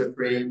the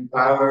supreme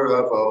power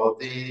of all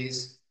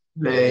these,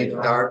 may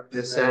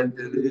darkness and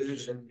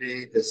delusion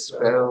be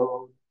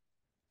dispelled.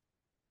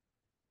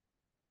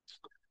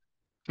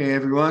 Okay,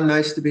 everyone,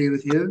 nice to be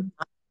with you.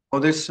 Oh,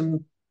 there's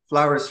some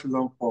flowers for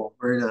Luang Por.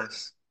 Very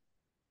nice.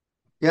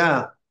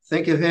 Yeah,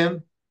 think of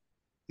him,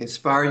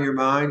 inspire your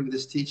mind with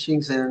his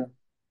teachings, and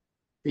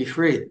be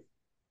free.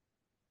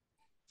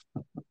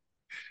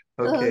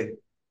 Okay.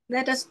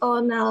 Let us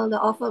all now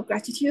offer of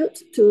gratitude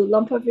to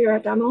Luang Por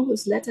Viradhammo,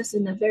 who's led us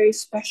in a very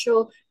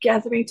special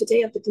gathering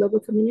today of the global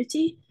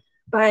community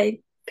by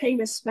paying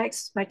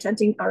respects by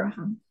chanting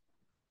Araham.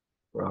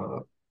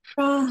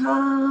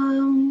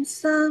 Araham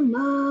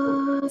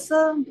Sama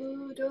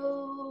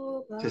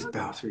Sambuddho Just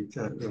bow 3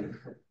 times.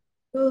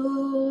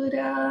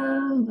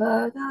 Buddham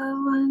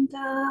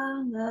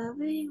Bhagavantam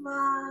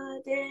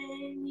Avivademi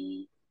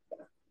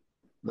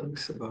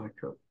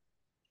Sabaka.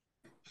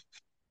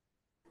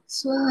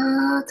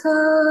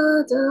 Swakata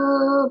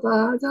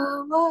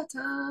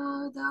Bhagavata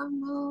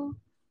Dhammo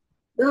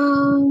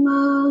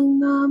Dhammang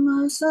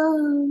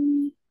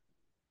Namasami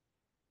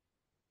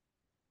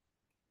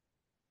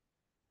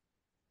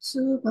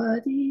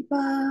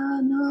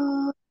Supadipano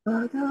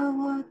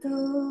Bhagavato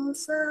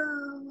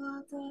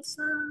Savata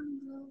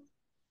Sangho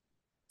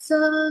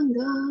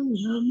Sangham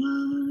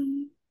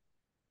Namami.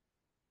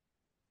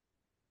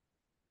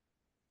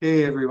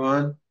 Hey,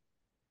 everyone.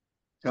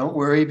 Don't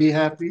worry, be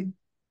happy.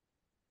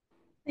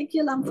 Thank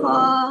you, Luang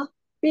Por.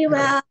 Be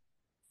well.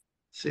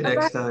 See you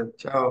next time.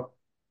 Ciao.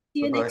 See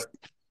you Bye-bye. next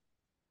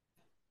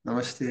time.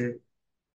 Namaste.